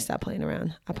me stop playing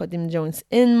around. I put them joints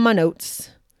in my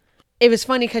notes. It was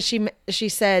funny because she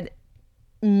said,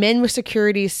 men with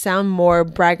security sound more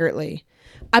braggartly.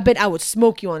 I bet I would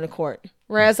smoke you on the court.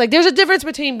 Whereas, like, there's a difference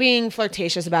between being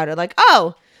flirtatious about it. Like,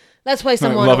 oh, let's play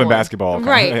some one-on-one. Loving basketball.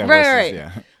 Right, yeah, right.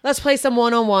 Yeah. Let's play some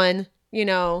one-on-one,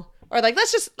 or like,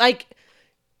 let's just, like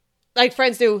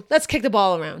friends do, let's kick the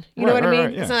ball around. You know what I mean?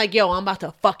 Right, yeah. It's not like, yo, I'm about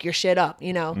to fuck your shit up,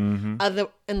 Mm-hmm.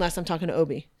 Unless I'm talking to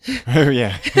Obi.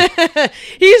 Yeah.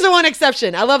 He's the one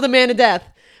exception. I love the man to death.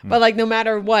 But, like, no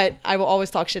matter what, I will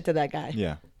always talk shit to that guy.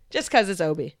 Yeah. Just because it's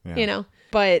Obi,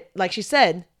 But, like she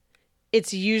said,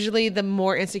 it's usually the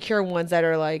more insecure ones that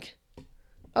are like,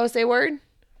 oh, say word,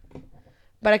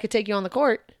 but I could take you on the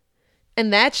court.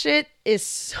 And that shit is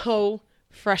so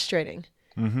frustrating.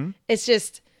 Mm-hmm. It's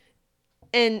just,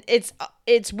 and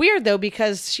it's weird though,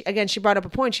 because she brought up a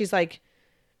point. She's like,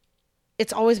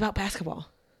 it's always about basketball.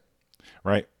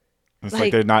 Right. It's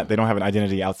like they don't have an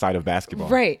identity outside of basketball.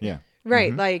 Right. Yeah. Right.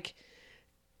 Mm-hmm. Like,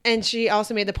 and she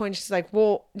also made the point, she's like,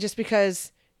 well, just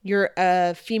because you're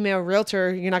a female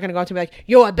realtor, you're not going to go out to be like,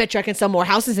 yo, I bet you I can sell more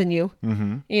houses than you,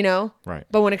 Right.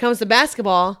 But when it comes to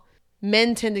basketball,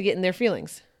 men tend to get in their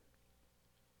feelings.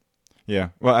 Yeah.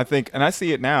 Well, I think, and I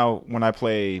see it now when I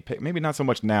play, maybe not so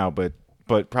much now, but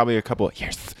probably a couple of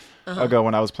years ago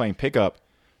when I was playing pickup,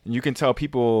 and you can tell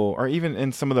people, or even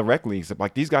in some of the rec leagues,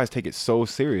 like these guys take it so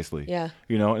seriously. Yeah.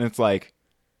 And it's like,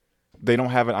 they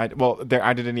don't have their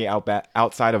identity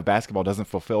outside of basketball doesn't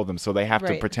fulfill them, so they have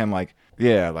to pretend like,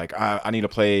 I need to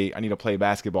play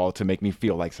basketball to make me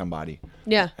feel like somebody.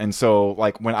 Yeah. And so,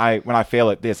 like, when I fail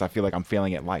at this, I feel like I'm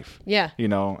failing at life. Yeah.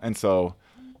 And so,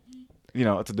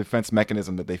 it's a defense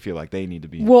mechanism that they feel like they need to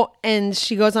be. Well, and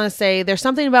she goes on to say, there's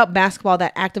something about basketball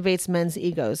that activates men's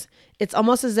egos. It's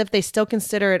almost as if they still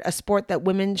consider it a sport that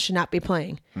women should not be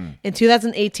playing. In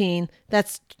 2018,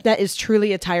 that is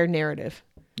truly a tired narrative.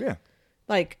 Yeah.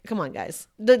 Like, come on, guys.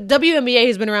 The WNBA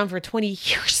has been around for 20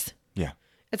 years. Yeah.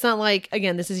 It's not like,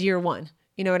 again, this is year one.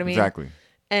 You know what I mean? Exactly.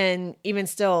 And even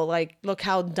still, like, look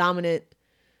how dominant,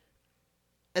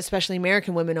 especially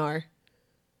American women are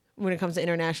when it comes to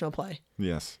international play.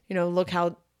 Yes. Look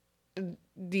how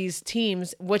these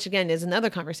teams, which, again, is another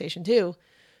conversation, too,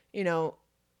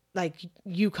 like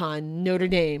UConn, Notre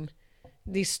Dame,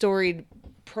 these storied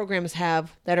programs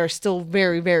have that are still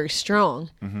very, very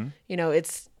strong. Mm-hmm.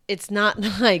 It's not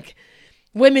like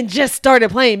women just started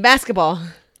playing basketball.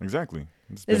 Exactly.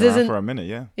 It's been around for a minute,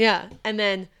 yeah. Yeah. And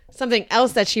then something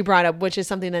else that she brought up, which is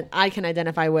something that I can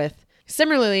identify with.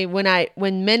 Similarly,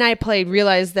 when men I played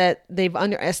realized that they've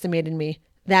underestimated me,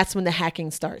 that's when the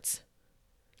hacking starts.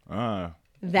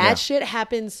 That shit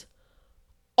happens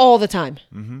all the time.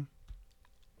 Mm-hmm.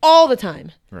 All the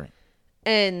time. Right.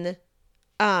 And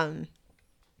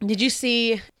did you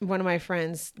see one of my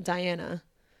friends, Diana,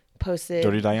 posted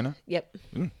Dirty Diana? Yep.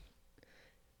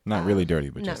 Not really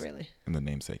dirty, but not just really. In the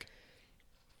namesake.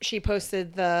 She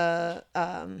posted the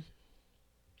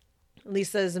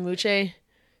Lisa Zamuche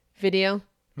video,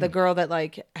 the girl that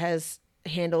like has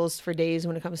handles for days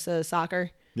when it comes to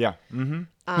soccer. Yeah. Mm-hmm.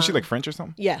 Is she like French or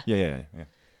something? Yeah. Yeah.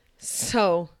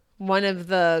 So one of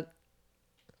the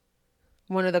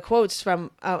quotes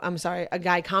from a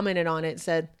guy commented on it,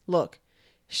 said, "Look,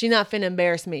 she not finna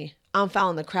embarrass me. I'm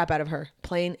fouling the crap out of her.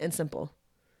 Plain and simple."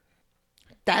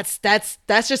 That's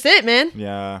just it, man.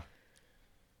 Yeah.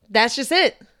 That's just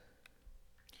it.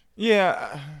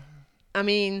 Yeah. I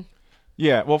mean.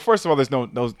 Yeah. Well, first of all, there's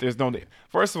no.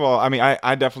 First of all, I mean,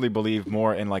 I definitely believe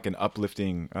more in like an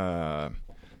uplifting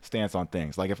stance on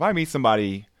things. Like if I meet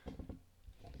somebody,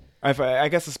 I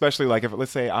guess especially like if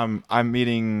let's say I'm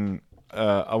meeting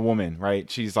a woman, right?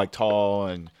 She's like tall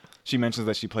and she mentions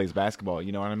that she plays basketball.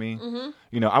 You know what I mean? Mm-hmm.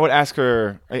 You know, I would ask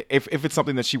her if it's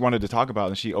something that she wanted to talk about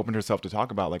and she opened herself to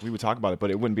talk about. Like we would talk about it,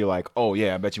 but it wouldn't be like, oh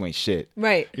yeah, I bet you ain't shit.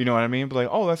 Right. You know what I mean? But like,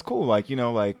 oh, that's cool. Like you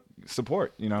know, like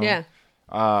support. You know. Yeah.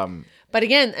 But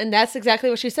again, and that's exactly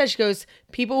what she said. She goes,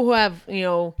 people who have, you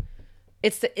know,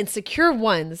 it's the insecure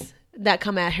ones that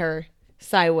come at her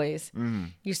sideways.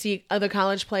 Mm. You see other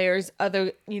college players,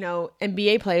 other, you know,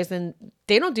 NBA players, and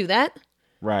they don't do that.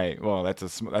 Right. Well,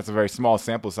 that's a very small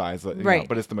sample size, right? Know,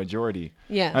 but it's the majority.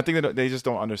 Yeah. And I think that they just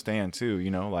don't understand too.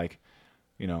 You know, like,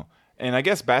 you know, and I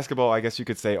guess basketball. I guess you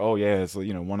could say, oh yeah, it's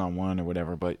you know 1-on-1 or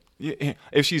whatever. But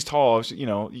if she's tall, you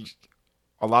know.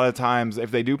 A lot of times, if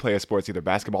they do play a sport, it's either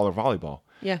basketball or volleyball.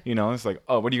 Yeah. You know, it's like,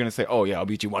 oh, what are you going to say? Oh, yeah, I'll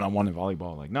beat you 1-on-1 in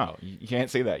volleyball. Like, no, you can't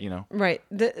say that, you know? Right.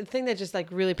 The thing that just like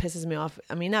really pisses me off.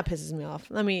 I mean, not pisses me off.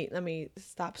 Let me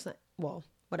stop. Well,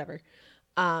 whatever.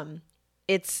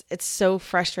 It's so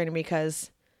frustrating because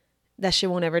that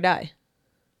shit won't ever die.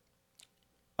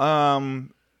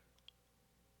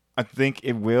 I think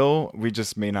it will. We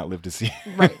just may not live to see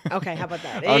it. Right. Okay. How about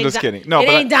that? I'm just kidding. No, it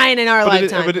ain't dying in our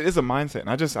lifetime. But it is a mindset. And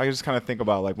I just kind of think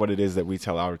about like what it is that we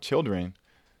tell our children.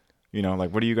 You know,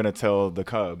 like what are you gonna tell the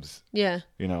Cubs? Yeah.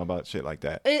 You know about shit like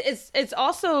that. It's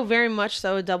also very much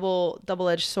so a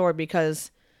double-edged sword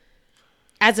because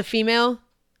as a female,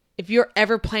 if you're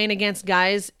ever playing against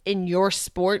guys in your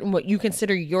sport and what you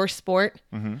consider your sport,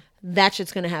 mm-hmm. that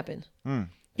shit's gonna happen. Mm.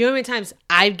 You know how many times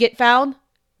I get fouled?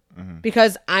 Mm-hmm.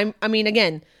 Because I mean,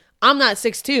 again, I'm not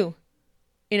 6'2",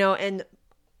 you know, and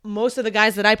most of the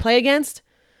guys that I play against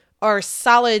are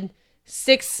solid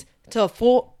 6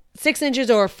 inches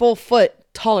or a full foot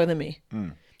taller than me,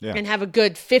 yeah. And have a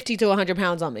good 50 to 100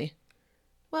 pounds on me.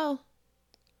 Well,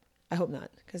 I hope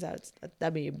not, because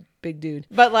that'd be a big dude.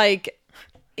 But like,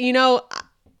 you know,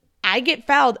 I get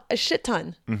fouled a shit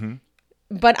ton. Mm-hmm.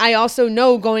 But I also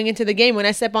know going into the game when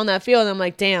I step on that field, I'm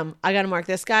like, damn, I got to mark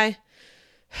this guy.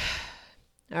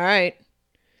 All right,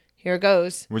 here it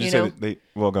goes. Would you say that they?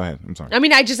 Well, go ahead. I'm sorry. I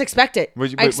mean, I just expect it. I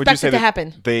expect it to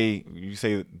happen. You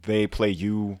say they play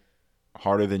you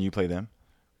harder than you play them?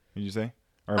 Did you say?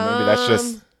 Or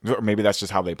maybe that's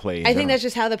just how they play. I think that's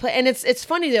just how they play, and it's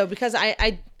funny though because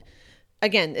I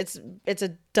again, it's a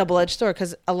double-edged sword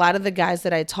because a lot of the guys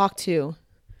that I talk to,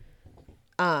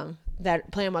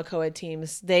 that play on my co-ed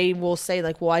teams, they will say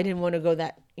like, "Well, I didn't want to go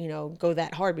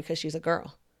that hard because she's a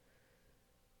girl."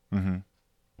 Mm-hmm.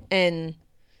 And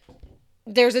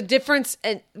there's a difference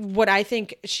in what I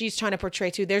think she's trying to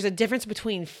portray too. There's a difference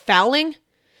between fouling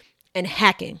and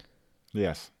hacking.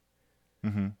 Yes.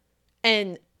 Mm-hmm.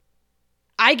 And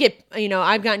I get,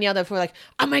 I've gotten yelled at for like,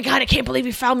 oh my God, I can't believe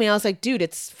you fouled me. I was like, dude,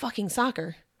 it's fucking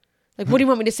soccer. Like, what do you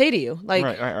want me to say to you? Like,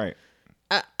 right.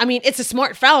 I mean, it's a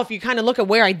smart foul if you kind of look at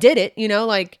where I did it,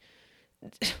 like,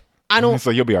 I don't. So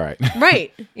you'll be all right.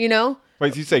 Right. Wait,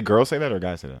 did you say girls say that or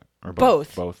guys say that? Or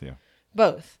both? Both, yeah.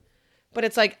 Both. But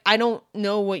it's like, I don't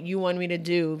know what you want me to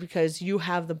do because you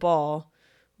have the ball.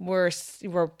 We're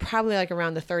probably like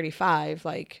around the 35.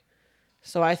 Like,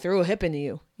 so I threw a hip into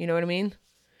you. You know what I mean?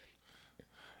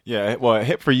 Yeah. Well, a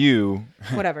hip for you.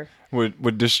 Whatever.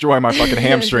 would destroy my fucking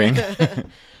hamstring. And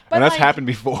that's happened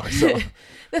before. So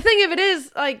the thing of it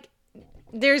is, like,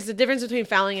 there's a difference between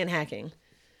fouling and hacking.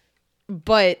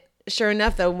 But sure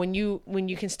enough, though, when you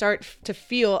can start to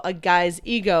feel a guy's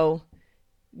ego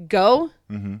go,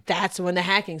 mm-hmm. that's when the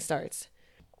hacking starts.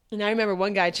 And I remember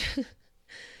one guy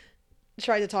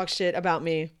tried to talk shit about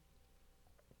me.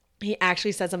 He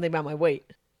actually said something about my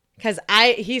weight because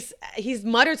he's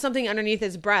muttered something underneath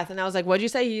his breath, and I was like, "What'd you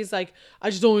say?" He's like, "I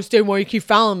just don't understand why you keep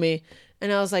fouling me."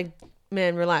 And I was like,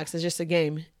 "Man, relax. It's just a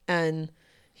game." And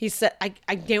he said,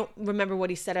 I don't remember what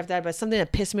he said after that, but something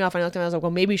that pissed me off. And I looked at him, I was like,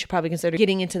 well, maybe you should probably consider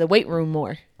getting into the weight room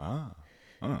more.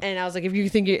 And I was like, if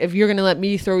you're going to let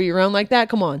me throw you around like that,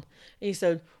 come on. And he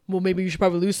said, well, maybe you should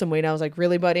probably lose some weight. I was like,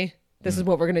 really, buddy? This is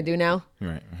what we're going to do now?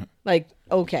 Right. Like,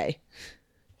 okay.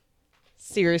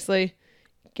 Seriously?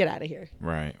 Get out of here.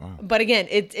 Right. Wow. But again,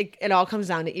 it all comes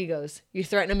down to egos. You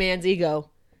threaten a man's ego,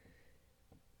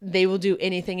 they will do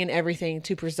anything and everything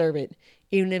to preserve it,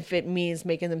 even if it means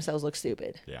making themselves look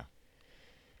stupid. Yeah.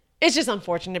 It's just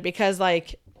unfortunate because,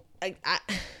 like,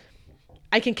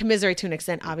 I can commiserate to an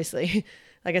extent, obviously.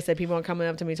 Like I said, people are coming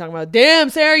up to me talking about, damn,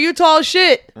 Sarah, you tall as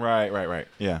shit. Right.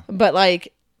 Yeah. But,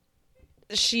 like,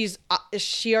 she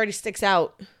already sticks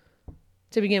out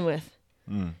to begin with.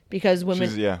 because women.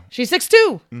 She's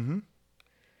 6'2". Mm-hmm.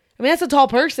 I mean, that's a tall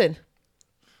person.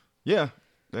 Yeah,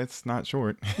 that's not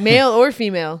short. Male or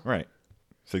female. Right.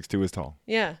 6'2" is tall.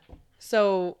 Yeah.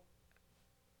 So,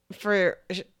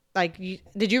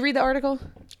 did you read the article?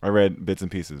 I read bits and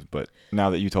pieces, but now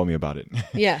that you told me about it.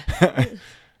 Yeah.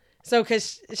 So,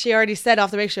 because she already said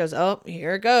off the break, she goes, "Oh,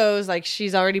 here it goes." Like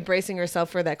she's already bracing herself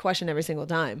for that question every single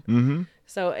time. Mm-hmm.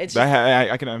 So it's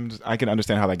I can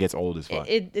understand how that gets old as fuck.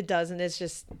 It does, and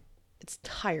it's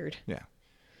tired. Yeah.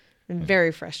 And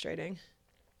very frustrating.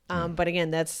 But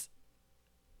again, that's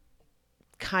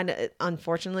kind of,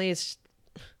 unfortunately, it's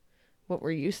what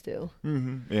we're used to.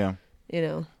 Mm-hmm. Yeah. You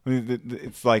know,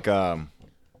 it's like I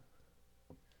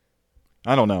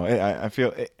don't know. I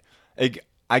feel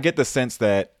I get the sense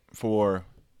that for,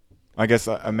 I guess,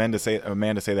 a man to say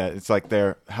that, it's like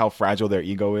how fragile their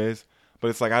ego is. But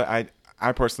it's like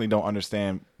I personally don't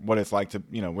understand what it's like to,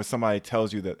 when somebody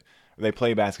tells you that they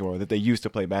play basketball or that they used to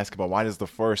play basketball. Why does the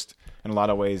first, in a lot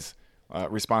of ways,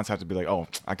 response have to be like, "Oh,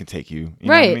 I can take you." You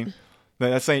know what I mean?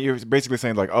 That's saying, you're basically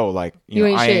saying like, "Oh, like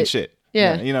I ain't shit."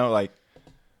 Yeah. Like.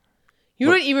 You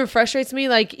know what even frustrates me?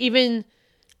 Like even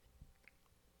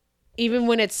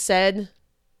when it's said,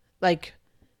 like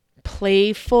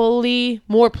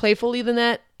more playfully than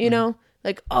that,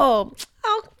 like, oh,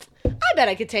 I bet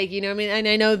I could take you. You know what I mean? And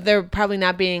I know they're probably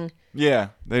not being. Yeah,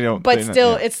 they don't. But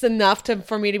still, it's enough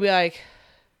for me to be like,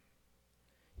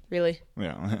 really?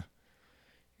 Yeah.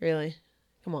 Really?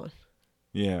 Come on.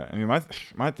 Yeah, I mean,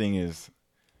 my thing is,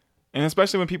 and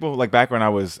especially when people, like back when I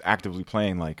was actively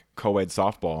playing like co-ed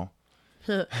softball.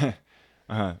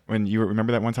 When you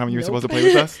remember that one time when you were supposed to play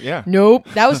with us? Yeah. Nope.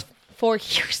 That was 4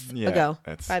 years ago,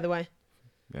 by the way.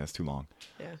 Yeah, it's too long.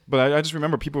 Yeah. But I just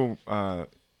remember people,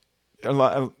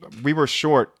 we were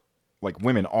short, like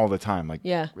women all the time. Like,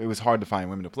 yeah. It was hard to find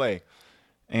women to play.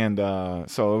 And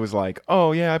so it was like,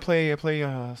 oh yeah, I play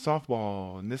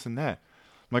softball and this and that.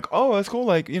 I'm like, oh, that's cool.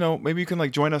 Like, maybe you can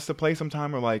like join us to play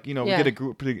sometime, or like, get a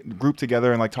group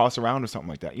together and like toss around or something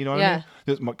like that. You know what I mean?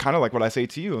 Just kind of like what I say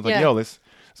to you. It's like, yo, let's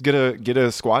get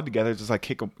a squad together, just like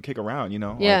kick around.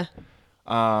 Yeah.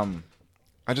 Like,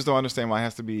 I just don't understand why it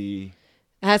has to be.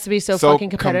 It has to be so fucking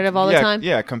competitive all the time.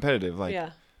 Yeah, competitive. Like. Yeah.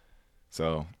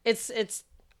 So. It's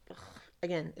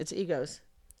again, it's egos.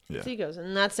 Yeah. It's egos, and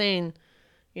I'm not saying.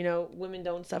 Women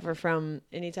don't suffer from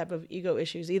any type of ego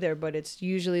issues either, but it's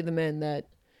usually the men that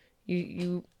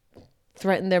you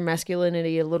threaten their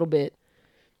masculinity a little bit,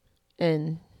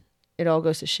 and it all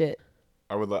goes to shit.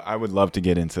 I would love to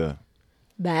get into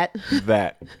that,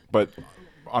 but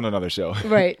on another show.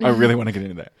 Right. I really want to get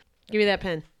into that. Give me that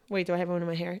pen. Wait, do I have one in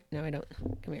my hair? No, I don't.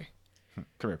 Come here.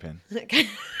 Come here, pen.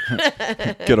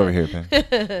 Get over here, pen.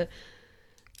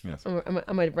 Yes. I'm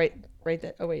gonna write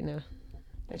that. Oh wait, no.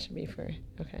 That should be for,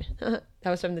 okay. That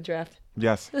was from the draft.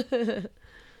 Yes.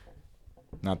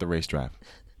 Not the race draft.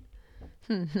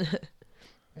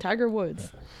 Tiger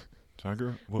Woods.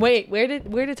 Tiger Woods. Wait, where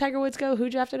did Tiger Woods go? Who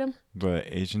drafted him? The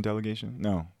Asian delegation?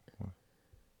 No.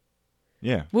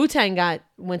 Yeah. Wu-Tang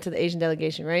went to the Asian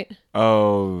delegation, right?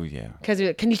 Oh, yeah. Because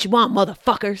konnichiwa,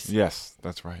 motherfuckers. Yes,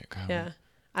 that's right. God. Yeah.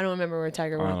 I don't remember where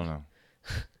Tiger went. I don't know.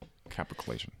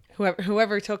 Capiculation.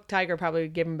 Whoever took Tiger probably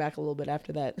gave him back a little bit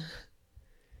after that.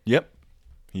 Yep.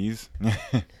 He's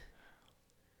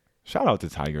shout out to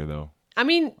Tiger though. I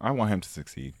mean, I want him to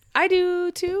succeed. I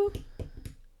do too.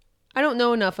 I don't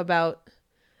know enough I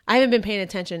haven't been paying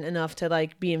attention enough to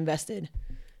like be invested.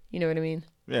 You know what I mean?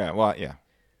 Yeah, well, yeah.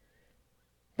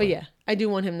 But yeah, I do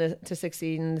want him to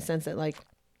succeed in the sense that like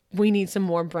we need some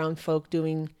more brown folk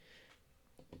doing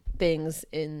things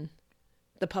in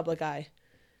the public eye.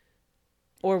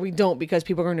 Or we don't, because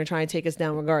people are going to try and take us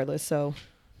down regardless, so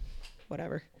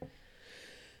whatever.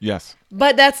 Yes.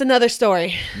 But that's another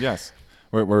story. Yes.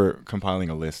 We're compiling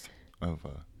a list of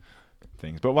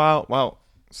things. But while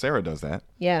Sarah does that,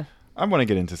 yeah, I want to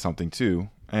get into something too.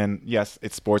 And yes,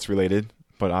 it's sports related,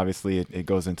 but obviously it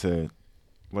goes into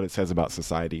what it says about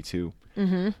society too.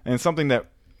 Mm-hmm. And something that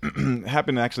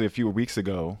happened actually a few weeks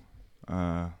ago,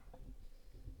 I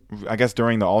guess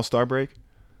during the All-Star break,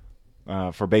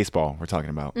 for baseball we're talking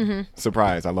about. Mm-hmm.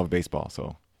 Surprise, I love baseball,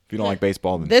 so if you don't like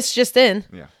baseball, then this just in.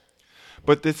 Yeah.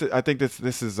 But I think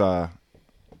this is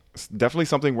definitely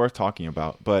something worth talking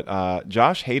about. But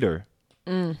Josh Hader.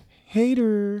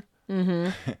 Hader.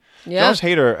 Mm-hmm. Yeah. Josh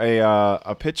Hader,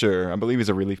 a pitcher, I believe he's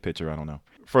a relief pitcher, I don't know,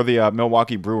 for the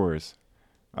Milwaukee Brewers.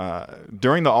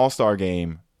 During the All-Star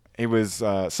game, it was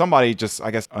somebody just,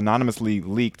 I guess, anonymously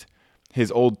leaked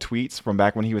his old tweets from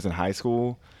back when he was in high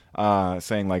school,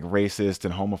 saying like racist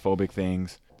and homophobic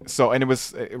things. So, and it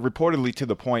was reportedly to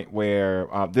the point where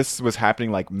this was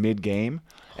happening like mid-game.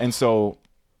 And so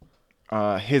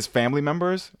his family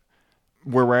members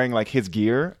were wearing like his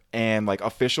gear, and like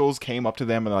officials came up to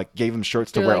them and like gave them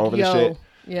shirts to wear over the shit.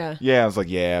 Yeah, I was like,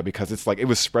 yeah, because it's like it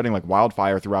was spreading like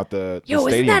wildfire throughout the stadium.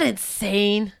 Isn't that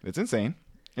insane? It's insane.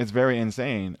 It's very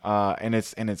insane. And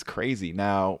it's crazy.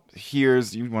 Now,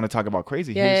 you want to talk about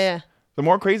crazy. Yeah. The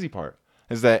more crazy part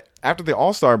is that after the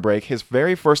All-Star break, his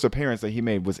very first appearance that he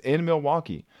made was in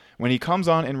Milwaukee. When he comes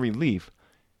on in relief,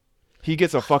 he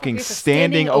gets a fucking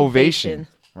standing ovation.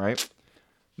 Right?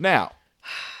 Now,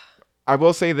 I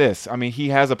will say this. I mean, he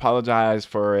has apologized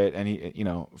for it, and he,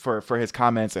 for his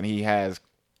comments, and he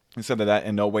said that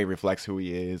in no way reflects who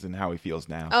he is and how he feels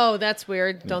now. Oh, that's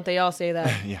weird. Don't they all say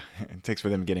that? Yeah, it takes for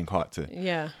them getting caught too.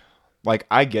 Yeah. Like,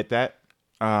 I get that.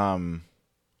 And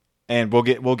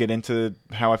we'll get into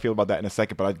how I feel about that in a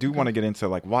second, but I do want to get into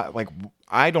like why. Like,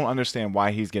 I don't understand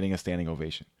why he's getting a standing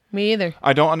ovation. Me either.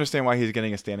 I don't understand why he's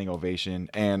getting a standing ovation.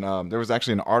 And there was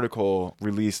actually an article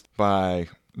released by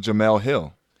Jemele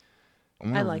Hill.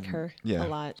 I like her a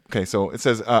lot. Okay, so it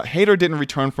says, Hader didn't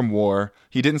return from war.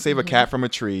 He didn't save a cat from a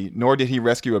tree, nor did he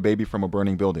rescue a baby from a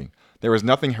burning building. There was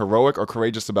nothing heroic or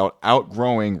courageous about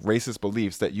outgrowing racist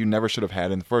beliefs that you never should have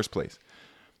had in the first place.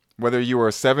 Whether you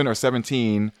were 7 or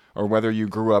 17, or whether you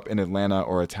grew up in Atlanta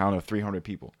or a town of 300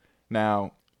 people.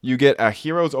 Now, you get a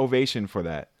hero's ovation for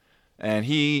that. And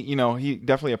he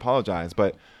definitely apologized.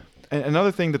 But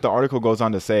another thing that the article goes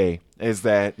on to say is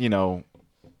that,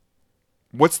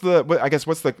 what's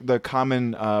the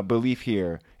common belief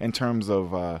here in terms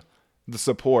of the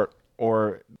support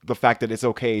or the fact that it's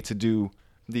okay to do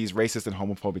these racist and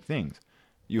homophobic things?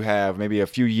 You have maybe a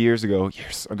few years ago,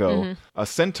 a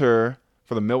center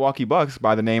for the Milwaukee Bucks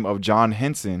by the name of John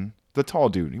Henson, the tall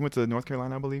dude. He went to North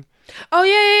Carolina, I believe. Oh,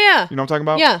 yeah. You know what I'm talking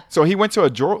about? Yeah. So he went to a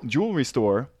jewelry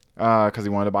store because he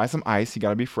wanted to buy some ice. He got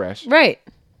to be fresh. Right.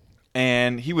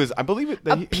 And he was, I believe it.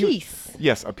 A piece.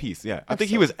 Yes, a piece. Yeah, I think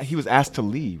he was asked to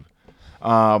leave.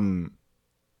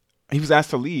 He was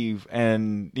asked to leave,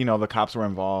 and the cops were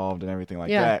involved and everything like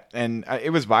that. And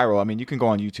it was viral. I mean, you can go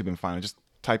on YouTube and find it. Just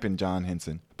type in John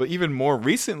Henson. But even more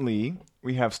recently,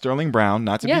 we have Sterling Brown,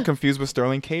 not to be confused with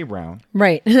Sterling K. Brown.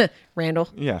 Right, Randall.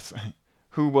 Yes,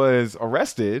 who was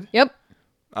arrested. Yep.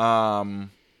 And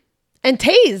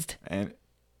tased. And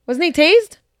wasn't he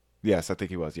tased? Yes, I think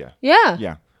he was. Yeah.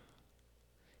 Yeah.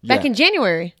 Back in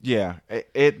January. Yeah.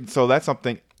 So that's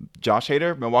something. Josh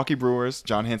Hader, Milwaukee Brewers.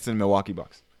 John Henson, Milwaukee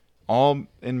Bucks. All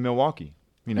in Milwaukee.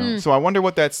 So I wonder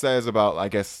what that says about, I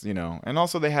guess, and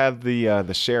also they have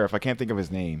the sheriff. I can't think of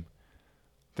his name.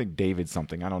 I think David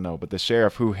something. I don't know. But the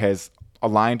sheriff who has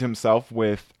aligned himself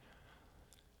with,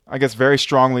 I guess, very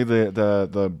strongly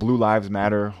the Blue Lives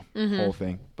Matter whole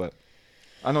thing. But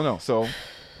I don't know. So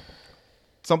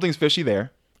something's fishy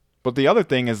there. But the other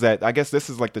thing is that I guess this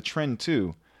is like the trend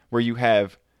too, where you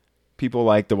have people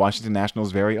like the Washington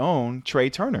National's very own Trey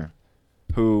Turner,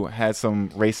 who had some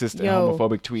racist and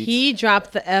homophobic tweets. He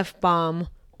dropped the F-bomb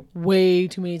way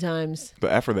too many times.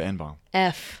 The F or the N-bomb?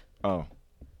 F. Oh.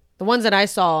 The ones that I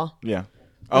saw. Yeah.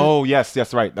 Oh, yes,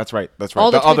 right. That's right.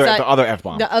 All the other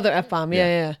F-bomb. The other F-bomb,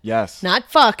 yeah. Yes. Not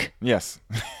fuck. Yes.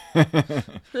 Yeah.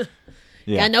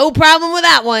 Got no problem with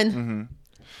that one. Mm-hmm.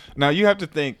 Now, you have to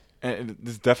think, and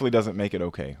this definitely doesn't make it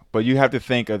okay, but you have to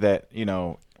think of that,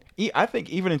 I think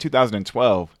even in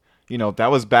 2012,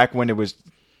 that was back when it was,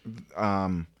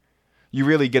 you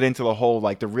really get into the whole,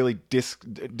 like, the really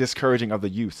discouraging of the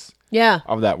use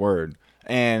of that word.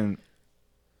 And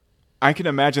I can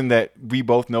imagine that we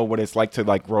both know what it's like to,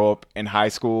 like, grow up in high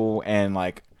school and,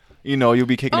 like, you'll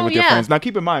be kicking it with your friends. Now,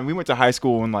 keep in mind, we went to high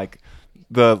school in, like,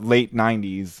 the late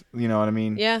 90s, you know what I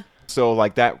mean? Yeah. So,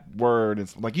 like, that word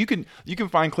is like you can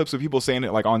find clips of people saying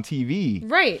it like on TV,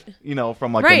 right?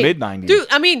 From like the mid 90s. Dude,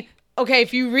 I mean, okay,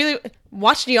 if you really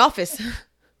watch The Office,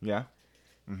 yeah,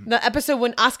 mm-hmm. The episode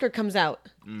when Oscar comes out,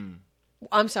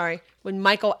 I'm sorry, when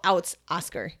Michael outs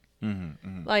Oscar,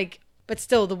 like, but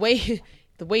still the way he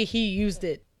used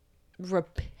it,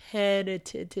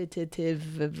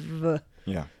 repetitively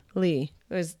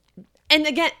was, and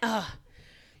again,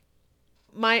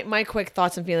 my quick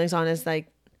thoughts and feelings on is like.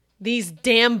 These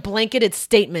damn blanketed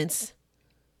statements.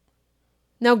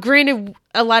 Now, granted,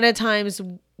 a lot of times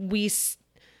we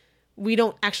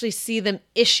don't actually see them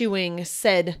issuing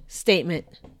said statement.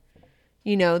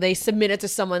 They submit it to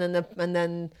someone, and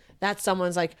then that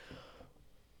someone's like,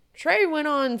 Trey went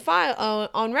on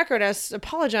record as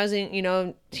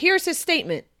apologizing. Here's his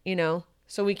statement.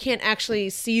 So we can't actually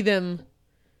see them.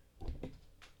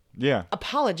 Yeah.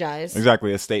 Apologize.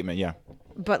 Exactly, a statement. Yeah.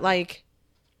 But like.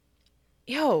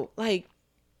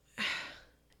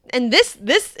 And this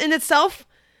in itself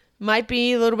might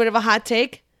be a little bit of a hot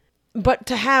take, but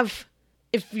to have,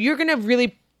 if you're going to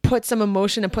really put some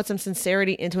emotion and put some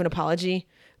sincerity into an apology,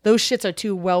 those shits are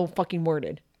too well fucking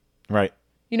worded. Right.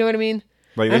 You know what I mean?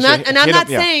 Like I'm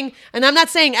not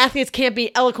saying athletes can't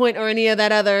be eloquent or any of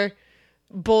that other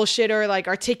bullshit or like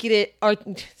articulate.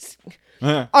 Articulate.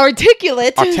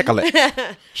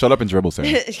 Shut up and dribble,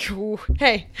 Sarah.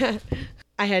 Hey,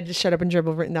 I had to shut up and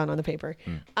dribble written down on the paper.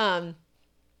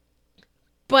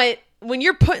 But when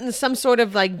you're putting some sort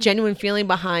of like genuine feeling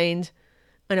behind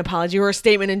an apology or a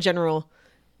statement in general,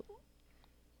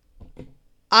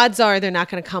 odds are they're not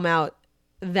going to come out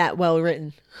that well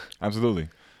written. Absolutely.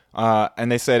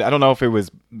 And they said, I don't know if it was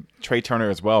Trey Turner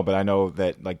as well, but I know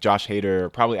that like Josh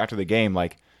Hader, probably after the game,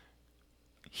 like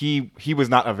he was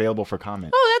not available for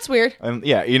comment. Oh, that's weird.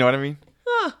 Yeah, you know what I mean?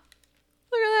 Oh,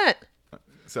 look at that.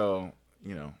 So,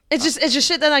 you know, it's just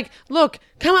shit that like, look,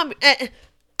 come on.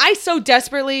 I so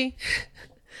desperately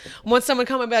want someone to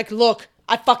come and be like, look,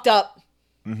 I fucked up.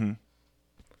 Mm-hmm.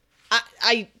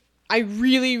 I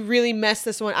really, really messed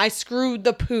this one. I screwed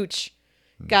the pooch,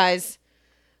 guys.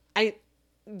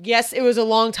 Yes, it was a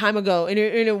long time ago, and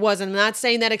it was. I'm not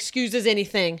saying that excuses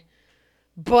anything,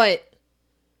 but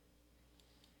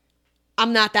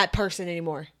I'm not that person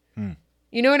anymore.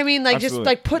 You know what I mean? Like, absolutely. Just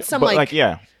like put some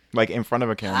like in front of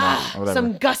a camera or whatever.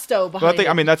 Some gusto behind it.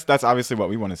 I mean, that's obviously what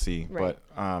we want to see, right.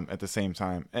 But at the same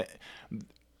time,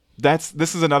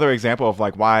 this is another example of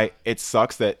like why it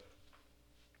sucks that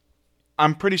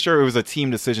I'm pretty sure it was a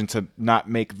team decision to not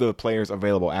make the players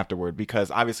available afterward because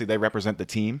obviously they represent the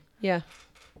team. Yeah.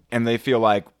 And they feel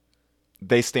like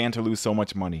they stand to lose so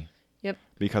much money. Yep.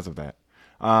 Because of that.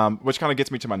 Which kind of gets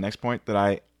me to my next point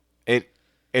that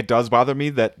it does bother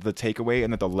me that the takeaway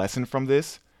and that the lesson from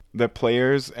this, the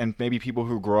players and maybe people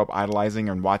who grow up idolizing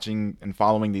and watching and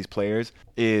following these players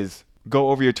is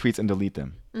go over your tweets and delete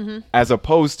them. Mm-hmm. As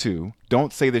opposed to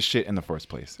don't say this shit in the first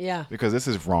place. Yeah. Because this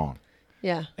is wrong.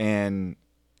 Yeah. And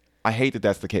I hate that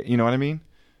that's the case. You know what I mean?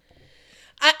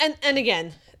 And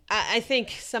again, I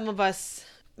think some of us,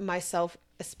 myself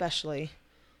especially,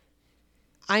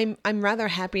 I'm rather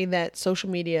happy that social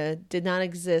media did not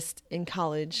exist in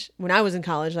college when I was in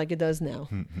college like it does now.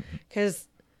 Because,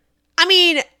 I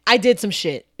mean, I did some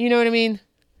shit. You know what I mean?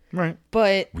 Right.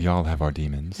 But we all have our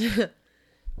demons.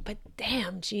 But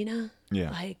damn, Gina.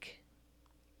 Yeah. Like,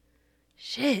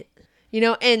 shit. You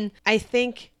know, and I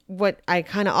think what I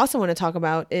kind of also want to talk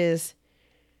about is,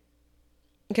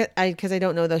 because I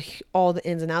don't know all the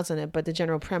ins and outs on it, but the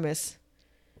general premise,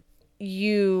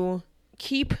 you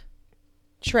keep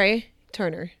Trey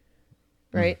Turner,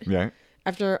 right? Yeah.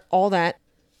 After all that,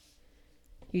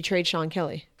 you trade Sean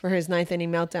Kelly for his 9th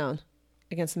inning meltdown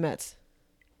against the Mets.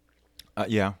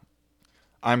 Yeah.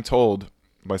 I'm told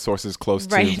by sources close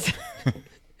to.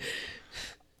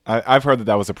 I've heard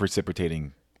that was a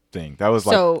precipitating thing. That was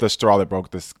like the straw that broke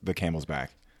the camel's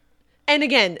back. And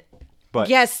again,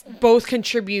 yes, both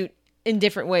contribute in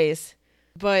different ways,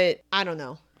 but I don't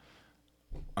know.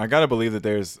 I gotta believe that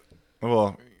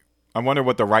I wonder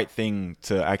what the right thing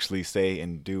to actually say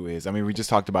and do is. I mean, we just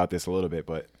talked about this a little bit,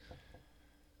 but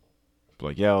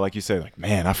like, yeah, like you said, like,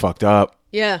 man, I fucked up.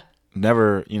 Yeah.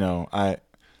 Never,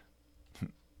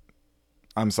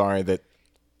 I'm sorry that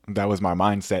was my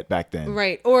mindset back then.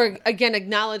 Right. Or again,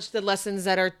 acknowledge the lessons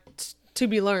that are to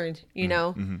be learned, you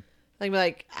know? Mm-hmm.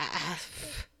 Like,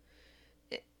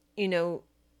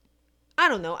 I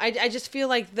don't know. I just feel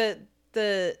like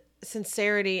the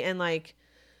sincerity and like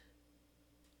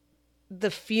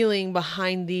the feeling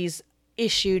behind these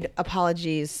issued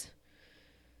apologies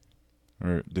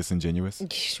are disingenuous.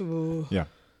 Yeah.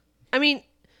 I mean,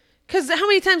 because how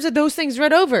many times are those things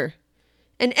read over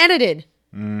and edited?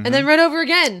 Mm-hmm. And then read over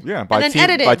again. Yeah,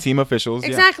 by team officials.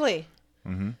 Exactly.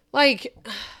 Yeah. Mm-hmm. Like,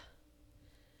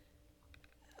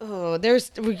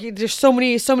 there's so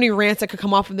many rants that could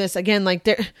come off of this. Again, like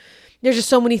there's just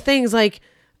so many things. Like,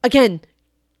 again,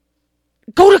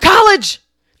 go to college.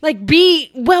 Like,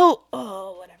 whatever.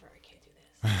 I can't do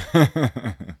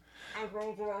this.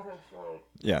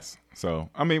 Yes. So,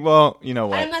 I mean, well, you know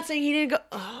what? I'm not saying he didn't go.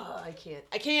 Oh, I can't.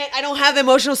 I don't have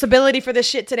emotional stability for this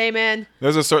shit today, man.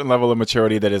 There's a certain level of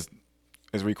maturity that is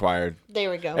required. There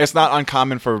we go. It's not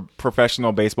uncommon for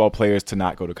professional baseball players to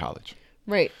not go to college.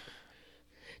 Right.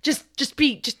 I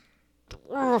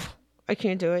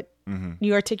can't do it. Mm-hmm.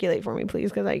 You articulate for me,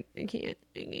 please, because I can't.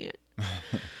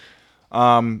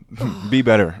 Be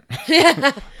better.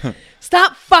 Yeah.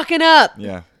 Stop fucking up.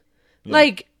 Yeah.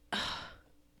 Like,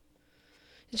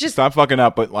 just stop fucking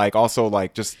up, but like also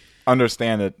like just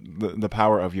understand that the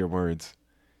power of your words.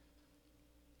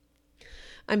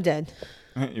 I'm dead.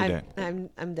 You're dead.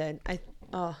 I'm dead. I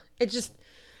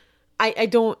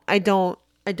don't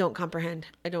comprehend.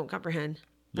 I don't comprehend.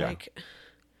 Yeah. Like,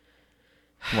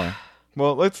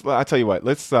 Well, I tell you what.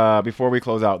 Let's before we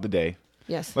close out the day.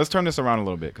 Yes. Let's turn this around a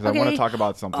little bit because I want to talk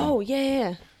about something. Oh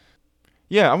yeah.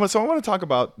 Yeah. I want to talk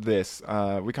about this.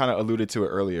 We kind of alluded to it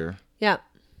earlier. Yeah.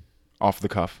 Off the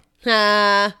cuff.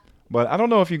 But I don't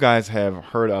know if you guys have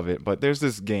heard of it, but there's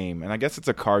this game, and I guess it's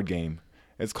a card game.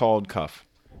 It's called Cuff.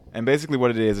 And basically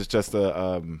what it is, it's just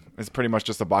it's pretty much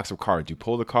just a box of cards. You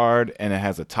pull the card, and it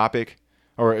has a topic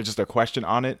or just a question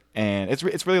on it. And it's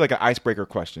really like an icebreaker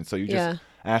question. So you just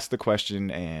ask the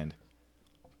question, and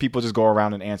people just go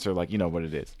around and answer like, you know, what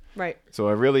it is. Right. So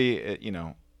it really, you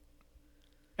know,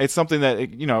 it's something that,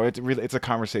 it's a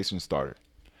conversation starter.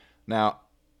 Now,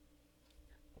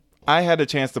 I had a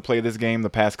chance to play this game the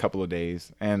past couple of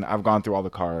days, and I've gone through all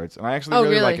the cards, and I actually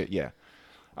really like it. Yeah,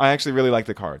 I actually really like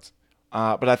the cards,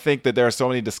 but I think that there are so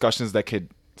many discussions that could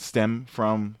stem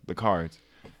from the cards,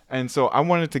 and so I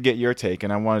wanted to get your take,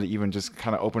 and I wanted to even just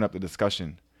kind of open up the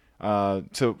discussion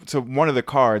to one of the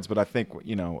cards, but I think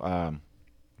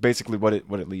basically what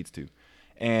it leads to,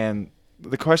 and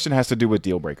the question has to do with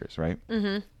deal breakers, right?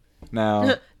 Mm-hmm.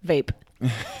 Now, vape.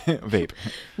 Vape.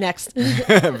 Next.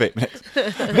 Vape next.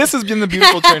 This has been the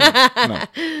beautiful training.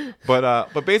 No.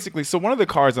 But basically, so one of the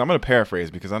cards, and I'm going to paraphrase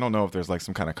because I don't know if there's like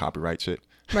some kind of copyright shit.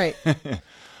 Right.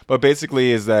 But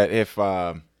basically is that if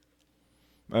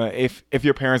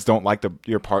your parents don't like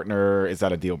your partner, is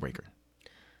that a deal breaker?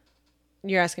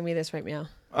 You're asking me this right now.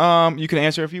 You can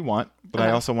answer if you want, but I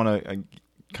also want to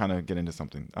kind of get into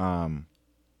something. So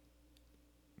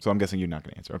I'm guessing you're not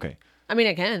going to answer. Okay. I mean,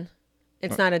 I can.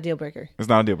 It's not a deal breaker. It's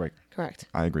not a deal breaker. Correct.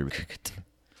 I agree with you.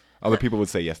 Other people would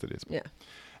say yes, it is. Yeah.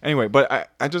 Anyway, but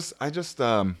I just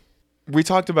we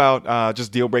talked about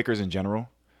just deal breakers in general,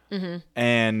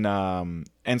 and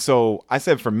so I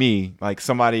said for me, like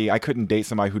I couldn't date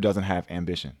somebody who doesn't have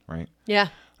ambition, right? Yeah.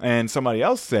 And somebody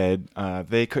else said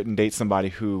they couldn't date somebody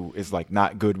who is like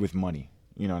not good with money.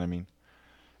 You know what I mean?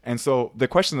 And so the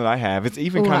question that I have, it's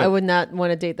even kind of, I would not want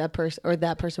to date that person, or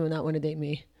that person would not want to date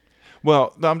me.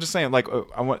 Well, no, I'm just saying, like,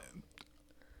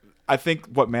 I think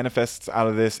what manifests out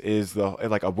of this is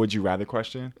like a would you rather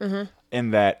question. Mm-hmm. In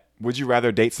that, would you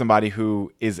rather date somebody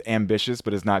who is ambitious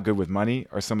but is not good with money,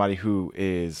 or somebody who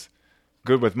is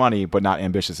good with money but not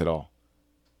ambitious at all?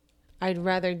 I'd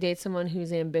rather date someone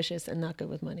who's ambitious and not good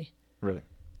with money. Really?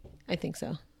 I think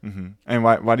so. Mm-hmm. And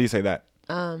why do you say that?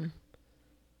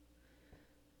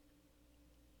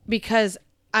 Because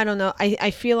I don't know. I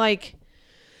feel like,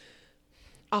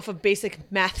 off of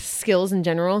basic math skills in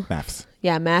general. Maths.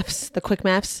 Yeah, maths, the quick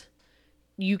maths.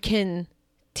 You can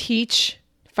teach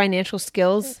financial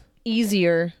skills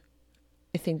easier,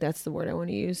 I think that's the word I want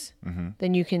to use,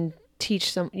 than you can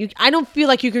teach I don't feel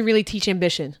like you can really teach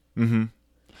ambition. Mm-hmm.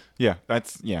 Yeah,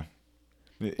 yeah.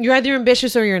 You're either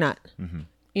ambitious or you're not. Mm-hmm.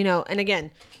 You know, and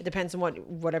again, it depends on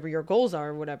whatever your goals are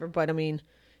or whatever. But I mean,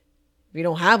 if you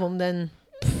don't have them, then...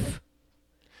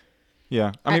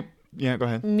 Yeah, I mean... Yeah, go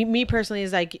ahead. Me personally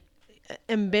is like,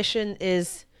 ambition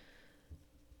is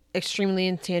extremely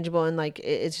intangible, and like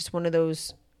it's just one of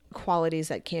those qualities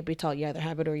that can't be taught. You either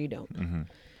have it or you don't. Mm-hmm.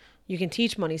 You can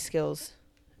teach money skills,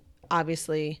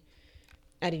 obviously,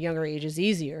 at a younger age is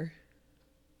easier,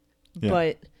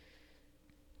 but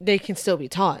they can still be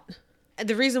taught.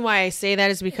 The reason why I say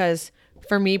that is because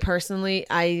for me personally,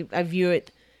 I view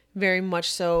it very much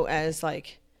so as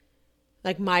like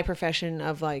my profession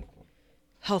of like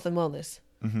health and wellness.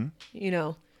 Mm-hmm. You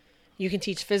know, you can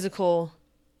teach physical,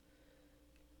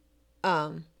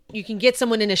 you can get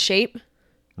someone in a shape,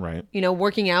 right? You know,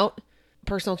 working out,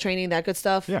 personal training, that good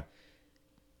stuff. Yeah.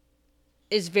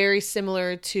 Is very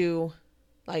similar to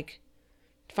like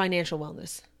financial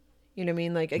wellness. You know what I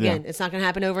mean? Like, again, it's not going to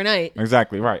happen overnight.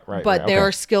 Exactly. Right. But there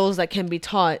are skills that can be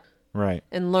taught. Right.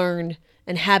 And learned,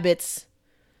 and habits,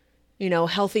 you know,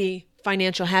 healthy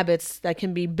financial habits that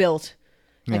can be built.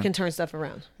 That can turn stuff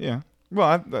around. Yeah.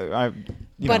 Well,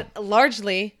 but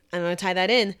largely, I'm going to tie that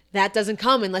in. That doesn't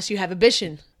come unless you have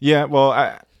ambition. Yeah. Well,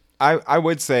 I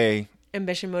would say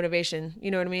ambition, motivation.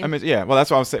 You know what I mean? I mean, yeah. Well,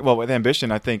 that's what I was saying. Well, with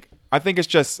ambition, I think it's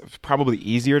just probably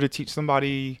easier to teach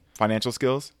somebody financial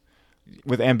skills.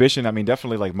 With ambition, I mean,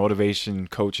 definitely like motivation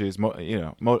coaches.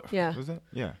 Yeah. What was that?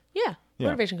 Yeah. Yeah.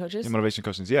 Motivation coaches. Yeah, motivation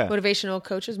coaches. Yeah. Motivational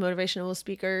coaches, motivational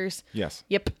speakers. Yes.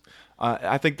 Yep.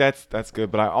 I think that's good,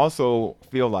 but I also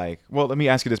feel like, well, let me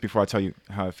ask you this before I tell you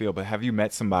how I feel, but have you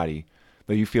met somebody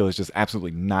that you feel is just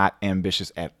absolutely not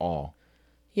ambitious at all?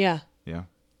 Yeah. Yeah.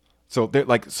 So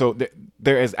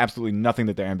there is absolutely nothing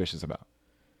that they're ambitious about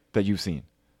that you've seen.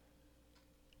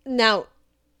 Now,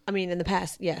 I mean, in the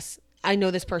past, yes. I know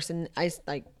this person. I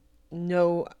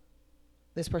know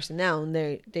this person now, and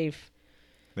they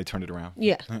turned it around.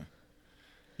 Yeah.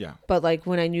 Yeah. But like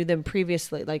when I knew them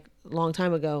previously, like a long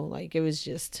time ago, like it was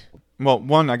just. Well,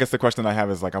 one, I guess the question I have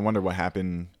is like, I wonder what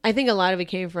happened. I think a lot of it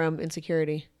came from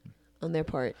insecurity on their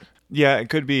part. Yeah, it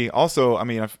could be. Also, I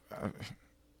mean,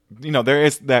 there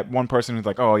is that one person who's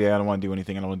like, oh yeah, I don't want to do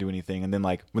anything. I don't want to do anything. And then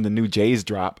like when the new J's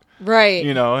drop, right?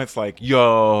 It's like,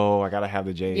 yo, I gotta have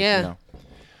the J's. Yeah.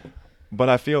 But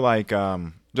I feel like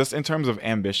just in terms of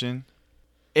ambition,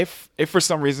 if for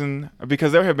some reason,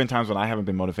 because there have been times when I haven't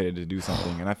been motivated to do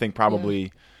something, and I think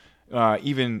probably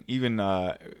even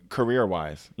career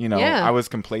wise, I was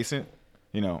complacent,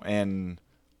 and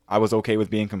I was okay with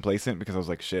being complacent because I was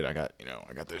like, shit, I got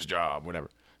this job, whatever,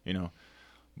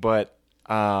 But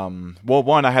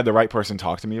one, I had the right person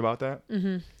talk to me about that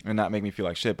and not make me feel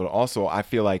like shit. But also, I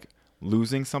feel like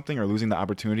losing something or losing the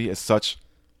opportunity is such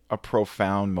a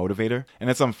profound motivator, and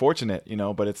it's unfortunate,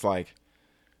 But it's like,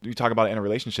 you talk about it in a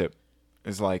relationship,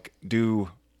 is like,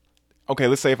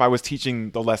 let's say if I was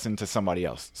teaching the lesson to somebody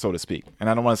else, so to speak, and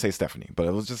I don't want to say Stephanie,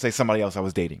 but let's just say somebody else I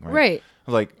was dating, right? Right.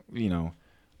 I was like,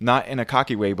 not in a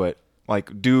cocky way, but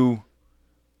like, do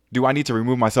I need to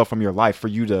remove myself from your life for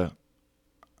you to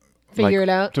figure it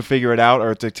out? To figure it out,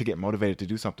 or to get motivated to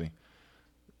do something,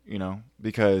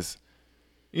 because,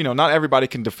 not everybody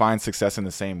can define success in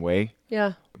the same way.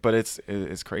 Yeah. But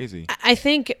it's crazy. I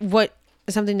think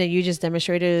something that you just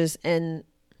demonstrated is, and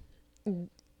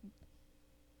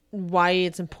why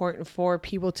it's important for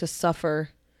people to suffer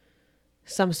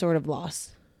some sort of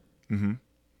loss. Mm-hmm.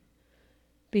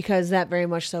 Because that very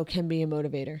much so can be a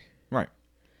motivator. Right.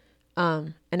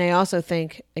 And I also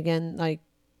think, again, like,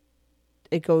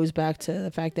 it goes back to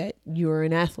the fact that you're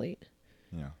an athlete.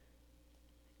 Yeah.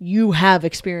 You have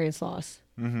experienced loss.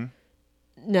 Mm-hmm.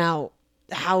 Now,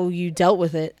 how you dealt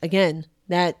with it, again,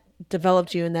 that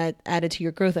developed you and that added to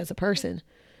your growth as a person.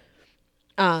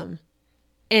 And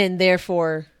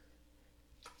therefore,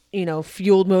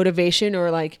 fueled motivation, or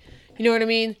like, you know what I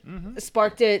mean? Mm-hmm.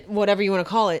 Sparked it, whatever you want to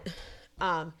call it.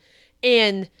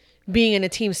 And being in a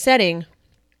team setting,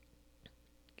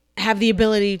 have the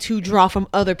ability to draw from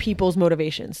other people's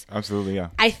motivations. Absolutely, yeah.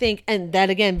 I think, and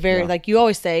that again, like you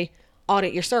always say,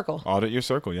 audit your circle. Audit your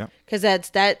circle, yeah. Because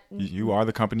that's that. You are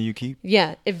the company you keep.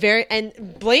 Yeah,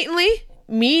 and blatantly,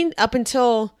 me up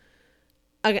until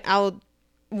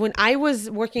when I was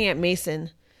working at Mason,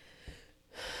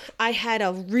 I had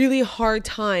a really hard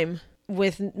time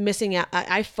with missing out.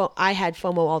 I had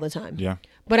FOMO all the time. Yeah.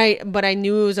 But I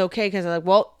knew it was okay because I'm like,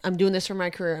 well, I'm doing this for my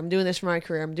career. I'm doing this for my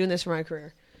career. I'm doing this for my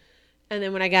career. And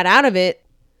then when I got out of it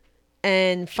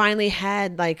and finally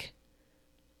had like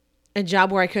a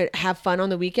job where I could have fun on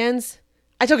the weekends,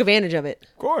 I took advantage of it.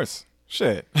 Of course.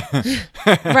 Shit.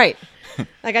 Right.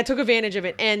 Like I took advantage of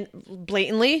it, and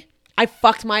blatantly, I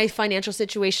fucked my financial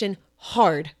situation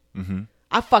hard. Mm-hmm.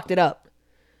 I fucked it up.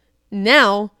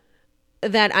 Now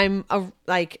that I'm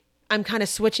kind of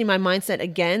switching my mindset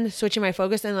again, switching my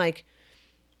focus, and like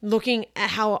looking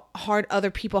at how hard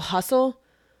other people hustle,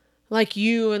 like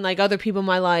you and like other people in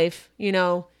my life, and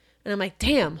I'm like,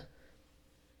 damn,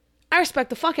 I respect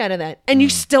the fuck out of that. And you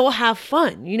still have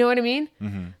fun. You know what I mean?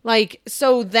 Mm-hmm. Like,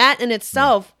 so that in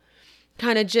itself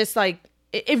kind of just like,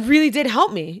 it really did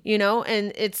help me,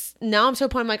 and it's now I'm to a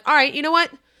point I'm like, all right, you know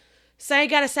what? Say I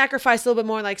got to sacrifice a little bit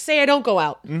more. Like, say I don't go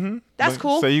out. Mm-hmm. That's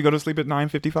cool. Say you go to sleep at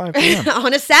 9:55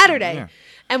 on a Saturday. Yeah.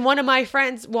 And one of my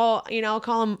friends, well, I'll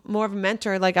call him more of a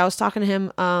mentor. Like I was talking to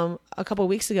him a couple of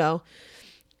weeks ago,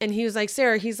 and he was like,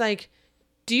 Sarah, he's like,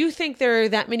 do you think there are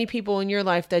that many people in your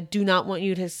life that do not want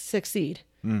you to succeed?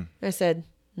 I said,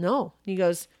 no. He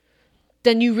goes,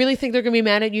 then you really think they're going to be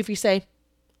mad at you if you say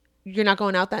you're not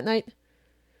going out that night?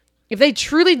 If they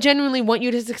truly, genuinely want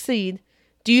you to succeed,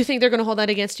 do you think they're going to hold that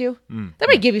against you? They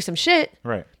might give you some shit.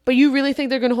 Right. But you really think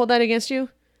they're going to hold that against you? And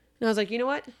I was like, you know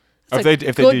what? If they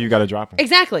do, you got to drop them.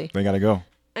 Exactly. They got to go.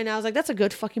 And I was like, that's a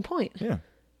good fucking point. Yeah.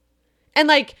 And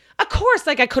like, of course,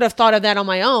 like I could have thought of that on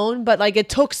my own, but like it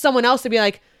took someone else to be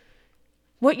like,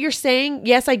 what you're saying,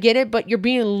 yes, I get it, but you're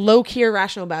being low-key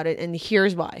irrational about it, and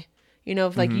here's why.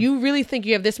 If like you really think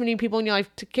you have this many people in your life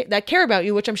that care about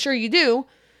you, which I'm sure you do,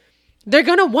 they're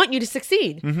going to want you to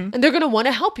succeed, and they're going to want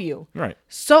to help you. Right.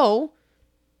 So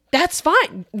that's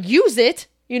fine. Use it,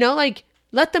 like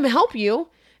let them help you,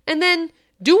 and then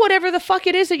do whatever the fuck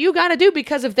it is that you got to do,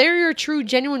 because if they're your true,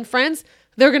 genuine friends,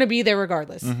 they're going to be there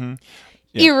regardless. Mm-hmm.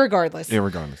 Yeah.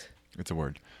 Irregardless. It's a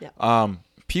word. Yeah.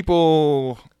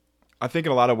 People, I think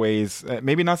in a lot of ways,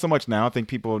 maybe not so much now. I think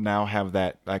people now have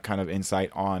that kind of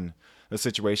insight on the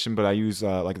situation, but I use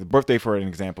like the birthday for an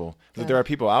example. That there are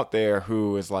people out there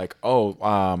who is like,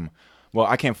 well,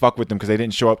 I can't fuck with them because they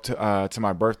didn't show up to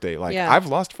my birthday. Like I've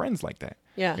lost friends like that.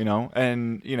 Yeah. You know,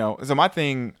 and so my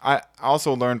thing, I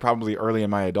also learned probably early in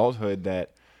my adulthood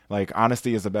that like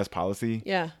honesty is the best policy.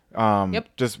 Yeah.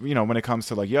 Just when it comes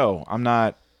to like, yo, I'm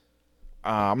not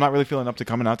really feeling up to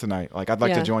coming out tonight. Like, I'd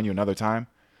like to join you another time,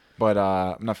 but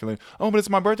I'm not feeling. Oh, but it's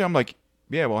my birthday. I'm like,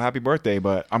 yeah, well, happy birthday,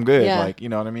 but I'm good. Yeah. Like, you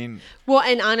know what I mean? Well,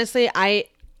 and honestly, I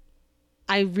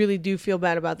really do feel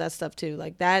bad about that stuff too.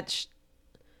 Like that,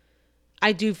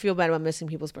 I do feel bad about missing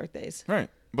people's birthdays. Right,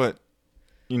 but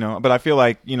but I feel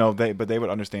like they would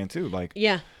understand too. Like,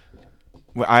 yeah,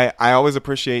 I always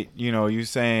appreciate you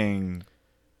saying.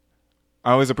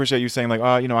 I always appreciate you saying like,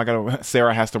 oh,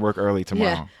 Sarah has to work early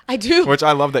tomorrow. Yeah, I do. Which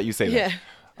I love that you say that.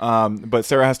 Yeah. But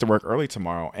Sarah has to work early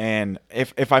tomorrow. And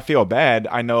if I feel bad,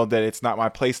 I know that it's not my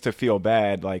place to feel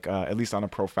bad, like, at least on a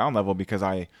profound level, because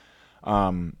I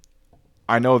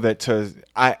know that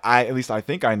at least I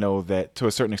think I know that to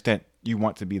a certain extent you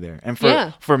want to be there. And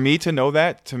for me to know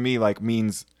that, to me, like,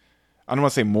 means, I don't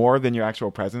want to say more than your actual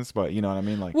presence, but you know what I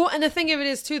mean? Like, well, and the thing of it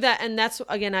is too and that's,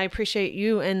 again, I appreciate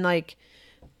you, and like,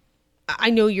 I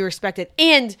know you respect it,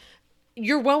 and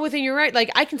you're well within your right.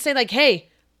 Like, I can say like, hey,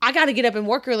 I got to get up and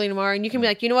work early tomorrow, and you can be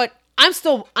like, you know what? I'm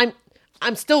still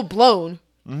blown,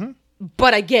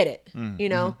 but I get it.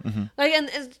 Like,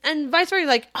 and vice versa.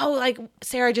 Like, oh, like,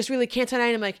 Sarah, I just really can't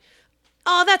tonight. I'm like,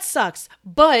 oh, that sucks,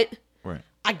 but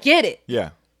I get it. Yeah.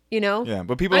 Yeah,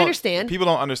 but people I understand. People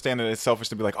don't understand that it's selfish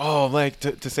to be like, oh, like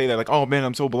to say that, like, oh man,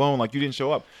 I'm so blown, like you didn't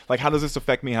show up. Like, how does this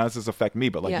affect me? How does this affect me?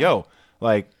 But like, yo,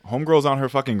 like, homegirl's on her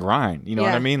fucking grind. You know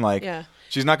what I mean? Like,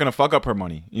 she's not gonna fuck up her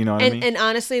money. You know what I mean? And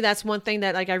honestly, that's one thing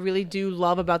that like I really do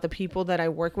love about the people that I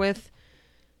work with.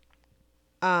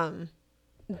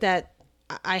 That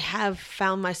I have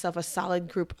found myself a solid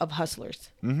group of hustlers,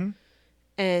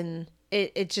 and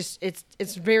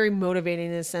it's very motivating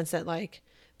in the sense that like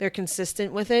they're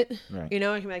consistent with it. Right.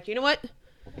 I can be like, you know what?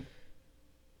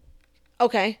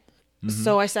 Okay,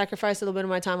 so I sacrificed a little bit of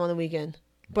my time on the weekend,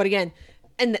 but again.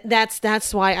 And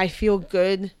that's why I feel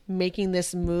good making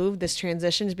this move, this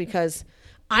transition, is because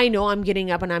I know I'm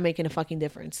getting up and I'm making a fucking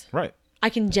difference. Right.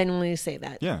 I can genuinely say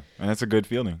that. Yeah, and that's a good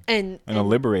feeling. And a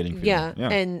liberating feeling. Yeah.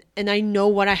 And I know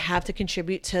what I have to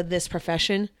contribute to this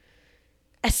profession,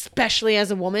 especially as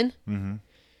a woman,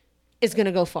 is going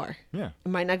to go far. Yeah. It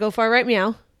might not go far right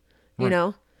meow,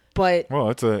 but... Well,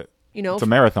 it's a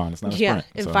marathon. It's not a sprint.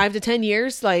 In 5 to 10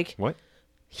 years, like... What?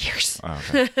 Years. Oh,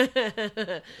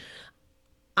 okay.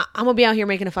 I'm gonna be out here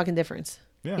making a fucking difference,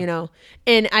 and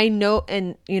I know,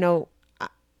 and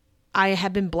I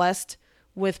have been blessed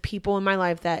with people in my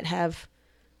life that have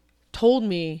told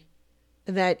me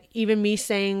that even me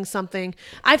saying something,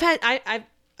 I've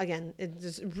again,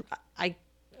 I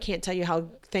can't tell you how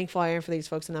thankful I am for these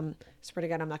folks, and I swear to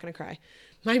God, I'm not gonna cry.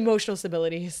 My emotional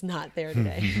stability is not there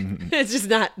today. It's just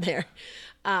not there.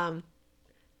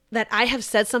 That I have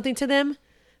said something to them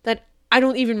that I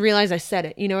don't even realize I said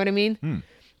it. You know what I mean?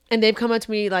 And they've come up to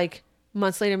me like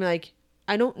months later and be like,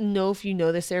 I don't know if you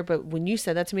know this, Sarah, but when you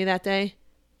said that to me that day,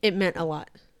 it meant a lot.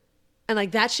 And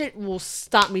like that shit will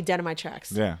stop me dead in my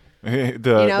tracks. Yeah.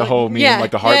 The whole meme,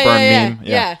 like the heartburn meme.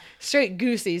 Yeah. Straight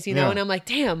goosies, and I'm like,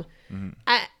 damn.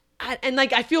 I and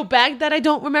like I feel bad that I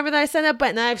don't remember that I said that,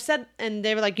 but I've said, and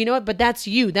they were like, you know what? But that's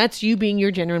you. That's you being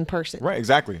your genuine person. Right,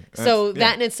 exactly. So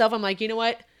that in itself, I'm like, you know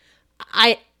what?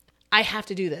 I have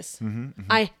to do this.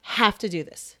 I have to do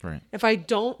this. Right. If I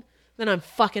don't, then I'm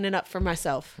fucking it up for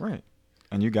myself. Right.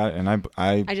 And you got it. And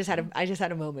I just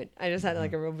had a moment. I just had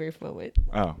like a real brief moment.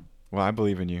 Oh, well, I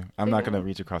believe in you. I'm not going to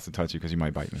reach across to touch you because you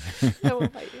might bite me. I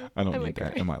won't bite you. I don't need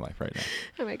that in my life right now.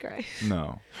 I might cry.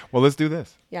 No. Well, let's do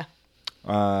this. Yeah.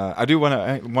 I do want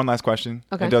to, one last question.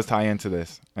 Okay. It does tie into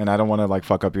this. And I don't want to like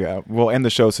fuck up your, we'll end the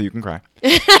show so you can cry.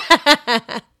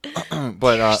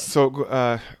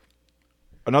 But,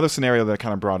 another scenario that I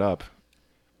kind of brought up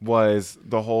was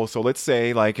the whole, so let's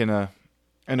say like in a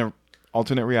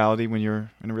alternate reality when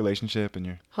you're in a relationship and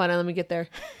you're... Hold on, let me get there.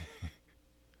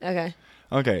 Okay.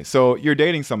 Okay, so you're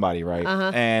dating somebody, right?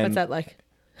 And what's that like?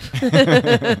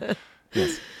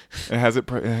 Yes. It has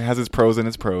its pros and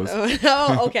its pros.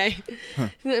 Oh, okay.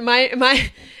 In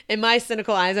my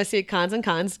cynical eyes, I see cons and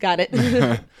cons. Got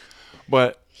it.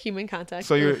 But human contact.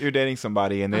 So you're dating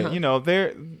somebody, and then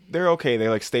they're okay. They're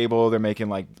like stable. They're making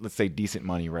like, let's say, decent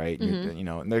money, right?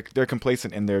 And they're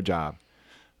complacent in their job.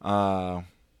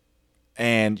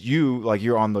 And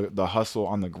you're on the hustle,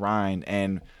 on the grind,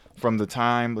 and from the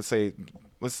time, let's say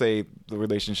the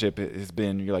relationship has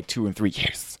been, you're like 2 and 3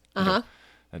 years. That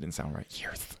didn't sound right.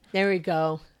 Years. There we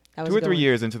go. That was 2 or 3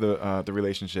 years into the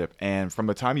relationship, and from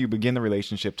the time you begin the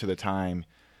relationship to the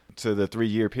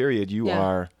 3-year period,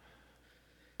 you're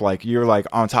like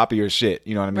on top of your shit.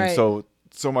 You know what I mean? Right.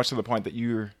 So much to the point that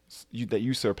you're that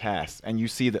you surpass, and you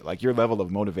see that like your level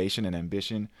of motivation and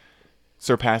ambition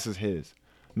surpasses his.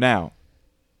 Now,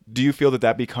 do you feel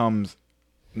that becomes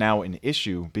now an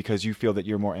issue because you feel that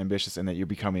you're more ambitious and that you're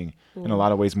becoming in a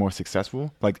lot of ways more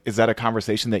successful? Like, is that a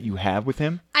conversation that you have with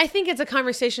him? I think it's a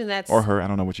conversation that's... Or her. I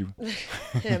don't know what you...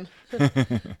 him.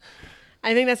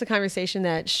 I think that's a conversation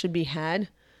that should be had,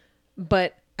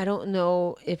 but I don't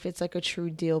know if it's like a true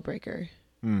deal breaker.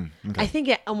 Okay. I think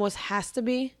it almost has to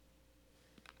be,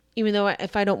 even though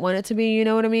if I don't want it to be, you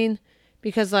know what I mean?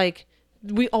 Because like,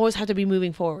 we always have to be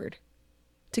moving forward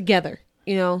together,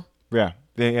 you know? Yeah.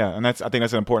 And I think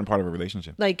that's an important part of a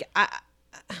relationship. Like, I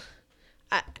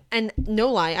and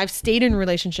no lie, I've stayed in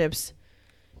relationships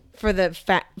for the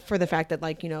fact that,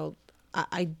 like, you know,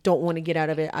 I don't want to get out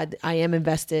of it. I am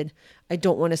invested. I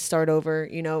don't want to start over.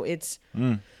 You know, it's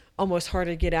almost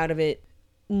harder to get out of it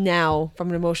now from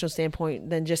an emotional standpoint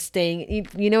than just staying.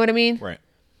 You know what I mean? Right.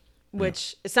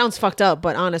 Which it sounds fucked up,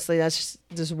 but honestly, that's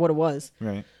just what it was.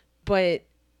 Right. But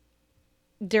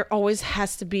there always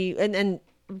has to be, and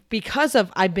because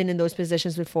of I've been in those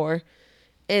positions before,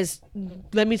 is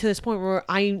led me to this point where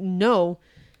I know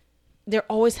there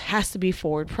always has to be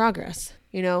forward progress,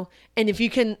 you know? And if you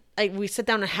can, like, we sit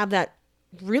down and have that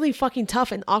really fucking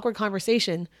tough and awkward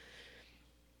conversation,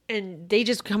 and they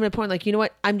just come to a point like, you know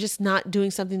what? I'm just not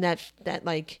doing something that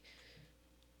like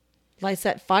lights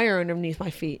that fire underneath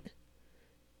my feet.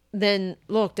 Then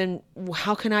look, then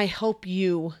how can I help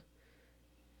you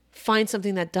find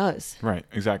something that does? Right.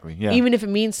 Exactly. Yeah. Even if it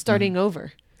means starting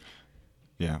over.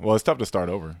 Yeah. Well, it's tough to start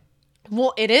over.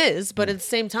 Well, it is, but at the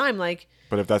same time, like,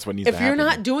 but if that's what needs to happen. If you're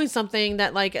not doing something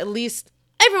that, like, at least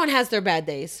everyone has their bad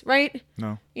days, right?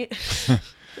 No.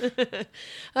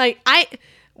 Like,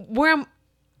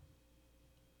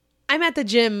 I'm at the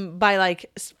gym by like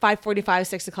 5:45,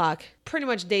 6 o'clock, pretty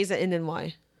much days that end in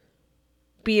Y.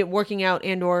 Be it working out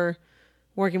and or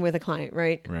working with a client,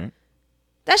 right? Right.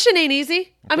 That shit ain't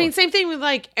easy. I mean, same thing with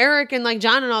like Eric and like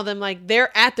John and all them. Like,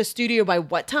 they're at the studio by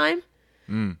what time?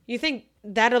 You think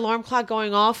that alarm clock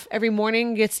going off every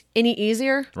morning gets any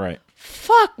easier? Right.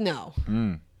 Fuck no.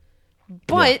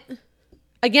 But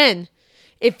again,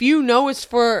 if you know it's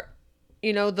for,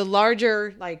 you know, the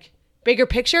larger, like, bigger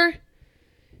picture,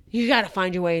 you got to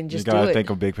find your way and just do it. You got to think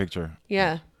of big picture.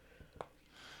 Yeah.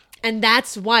 And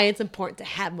that's why it's important to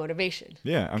have motivation.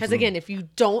 Yeah, absolutely. Because again, if you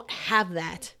don't have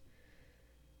that,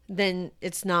 then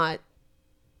it's not,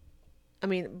 I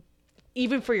mean,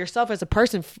 even for yourself as a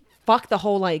person, fuck the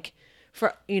whole, like,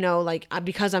 for, you know, like,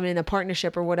 because I'm in a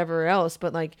partnership or whatever else,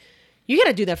 but like, you got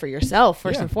to do that for yourself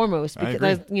first and foremost,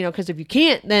 because, you know, because if you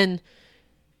can't, then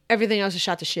everything else is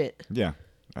shot to shit. Yeah,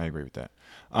 I agree with that.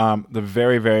 The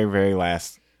very, very, very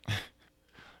last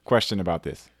question about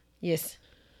this. Yes.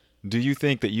 Do you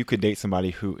think that you could date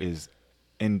somebody who is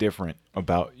indifferent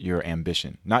about your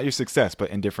ambition? Not your success,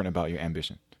 but indifferent about your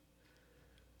ambition.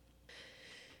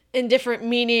 Indifferent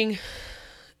meaning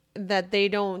that they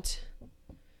don't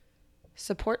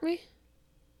support me?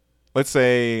 Let's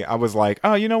say I was like,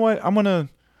 oh, you know what? I'm gonna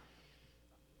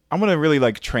really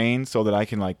like train so that I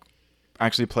can like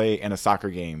actually play in a soccer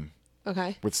game.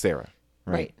 Okay. With Sarah.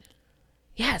 Right.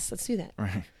 Yes, let's do that.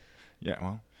 Right. Yeah.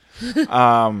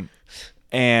 Well.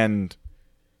 And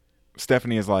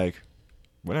Stephanie is like,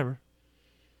 whatever.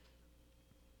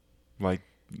 Like,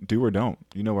 do or don't.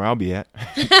 You know where I'll be at.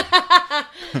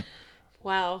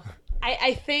 Wow.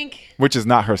 I think... Which is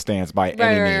not her stance by any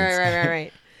means.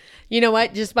 Right. You know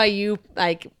what? Just by you,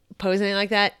 like, posing it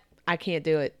like that, I can't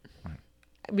do it. Right.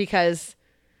 Because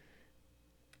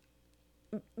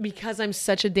I'm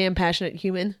such a damn passionate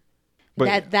human.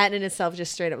 But that in itself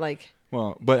just straight up, like...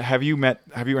 Well, but have you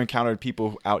encountered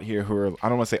people out here who are, I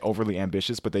don't want to say overly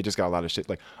ambitious, but they just got a lot of shit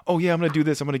like, oh yeah, I'm going to do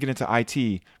this. I'm going to get into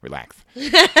IT. Relax.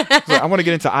 So I want to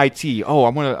get into IT. Oh, I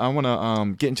want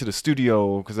to get into the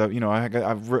studio because I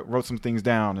wrote some things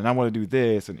down and I want to do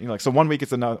this. And, you know, like, so 1 week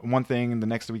it's one thing and the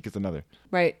next week it's another.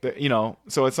 Right. You know,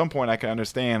 so at some point I can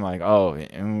understand like, oh,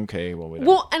 okay, well, whatever.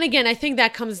 Well, and again, I think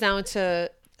that comes down to,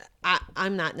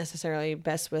 I'm not necessarily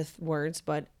best with words,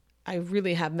 but I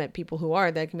really have met people who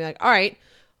are, that can be like, all right,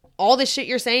 all this shit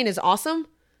you're saying is awesome,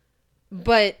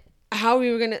 but how are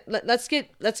we going to, let's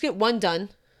get one done.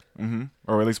 Mm-hmm.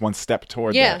 Or at least one step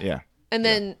toward that. Yeah. And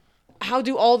then how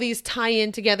do all these tie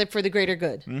in together for the greater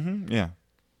good? Mm-hmm. Yeah.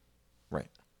 Right.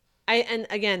 And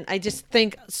again, I just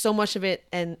think so much of it,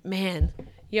 and man,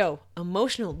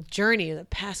 emotional journey of the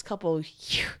past couple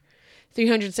years,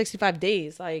 365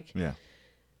 days. Like,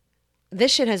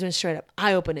 this shit has been straight up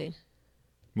eye-opening.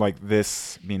 Like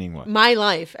this meaning what? My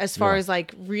life, as far as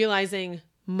like realizing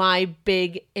my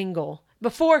big end goal.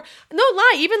 Before, no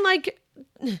lie, even like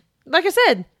I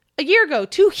said, a year ago,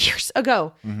 2 years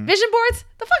ago. Vision boards?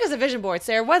 The fuck is a vision board,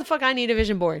 Sarah? Why the fuck I need a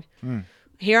vision board?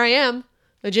 Here I am,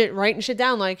 legit writing shit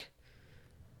down like,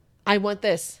 I want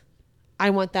this. I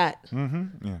want that.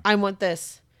 Yeah. I want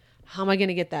this. How am I going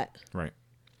to get that? Right.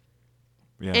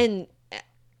 Yeah. And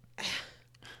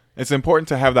it's important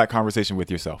to have that conversation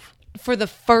with yourself. For the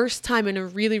first time in a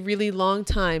really, really long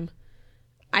time,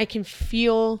 I can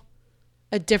feel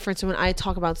a difference when I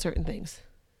talk about certain things,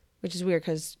 which is weird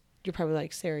because you're probably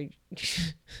like, Sarah,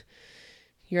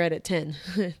 you're at 10.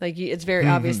 Like, it's very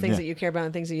obvious things that you care about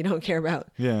and things that you don't care about.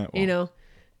 Yeah. Well. You know?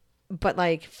 But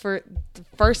like, for the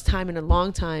first time in a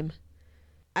long time,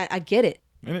 I get it.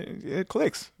 And it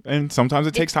clicks. And sometimes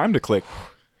it takes time to click.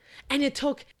 And it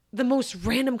took the most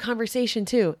random conversation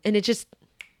too. And it just,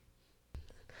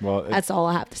 that's all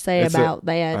I have to say about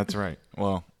that. That's right.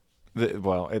 Well,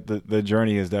 the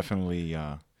journey is definitely,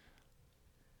 a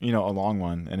long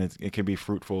one, and it can be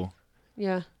fruitful.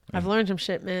 Yeah. I've learned some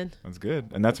shit, man. That's good.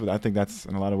 And that's what I think that's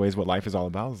in a lot of ways what life is all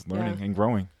about, is learning and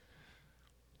growing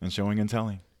and showing and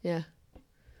telling. Yeah.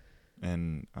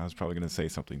 And I was probably going to say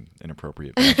something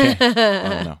inappropriate. But I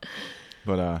don't know.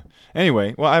 But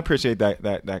anyway, well, I appreciate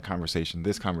that conversation,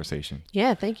 this conversation.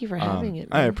 Yeah, thank you for having it,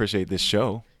 man. I appreciate this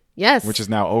show. Yes. Which is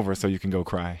now over, so you can go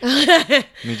cry. I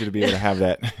need you to be able to have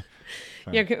that.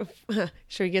 Yeah,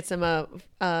 should we get some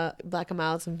black them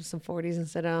out, some 40s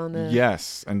instead of on the...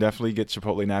 Yes, and definitely get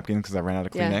Chipotle napkins because I ran out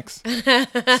of Kleenex.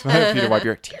 So I have you to wipe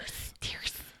your tears.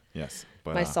 Yes.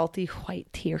 But, my salty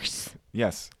white tears.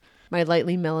 Yes. My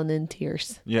lightly melanin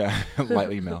tears. Yeah,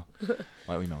 lightly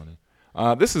melanin.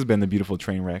 This has been The Beautiful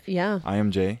Train Wreck. Yeah. I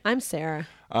am Jay. I'm Sarah.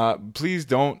 Please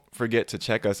don't forget to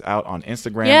check us out on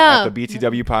Instagram at the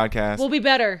BTW Podcast. We'll be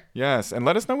better. Yes, and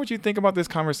let us know what you think about this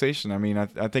conversation. I mean, I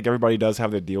think everybody does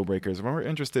have their deal breakers. We're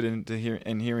interested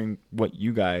in hearing what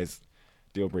you guys'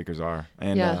 deal breakers are.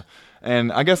 And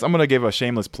and I guess I'm gonna give a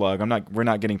shameless plug. We're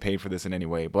not getting paid for this in any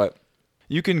way, but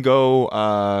you can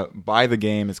go buy the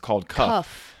game. It's called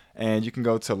Cuff. And you can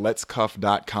go to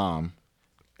letscuff.com.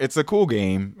 It's a cool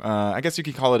game. I guess you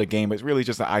could call it a game, but it's really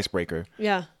just an icebreaker.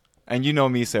 Yeah. And you know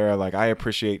me, Sarah, like I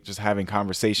appreciate just having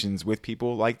conversations with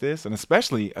people like this, and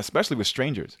especially with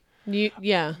strangers.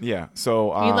 Yeah.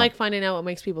 So you like finding out what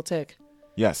makes people tick.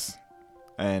 Yes.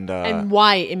 And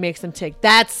why it makes them tick.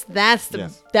 That's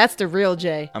the real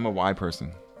Jay. I'm a why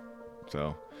person.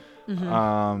 So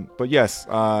but yes,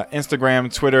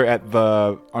 Instagram, Twitter at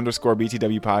the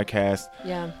 _BTW podcast.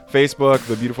 Yeah. Facebook,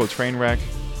 The Beautiful Train Wreck.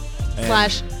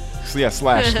 Slash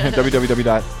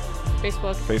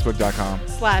www.facebook.com /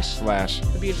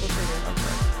 The Beautiful Train Wreck.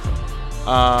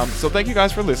 Okay. So thank you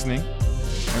guys for listening,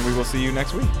 and we will see you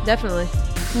next week. Definitely.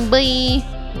 Bye.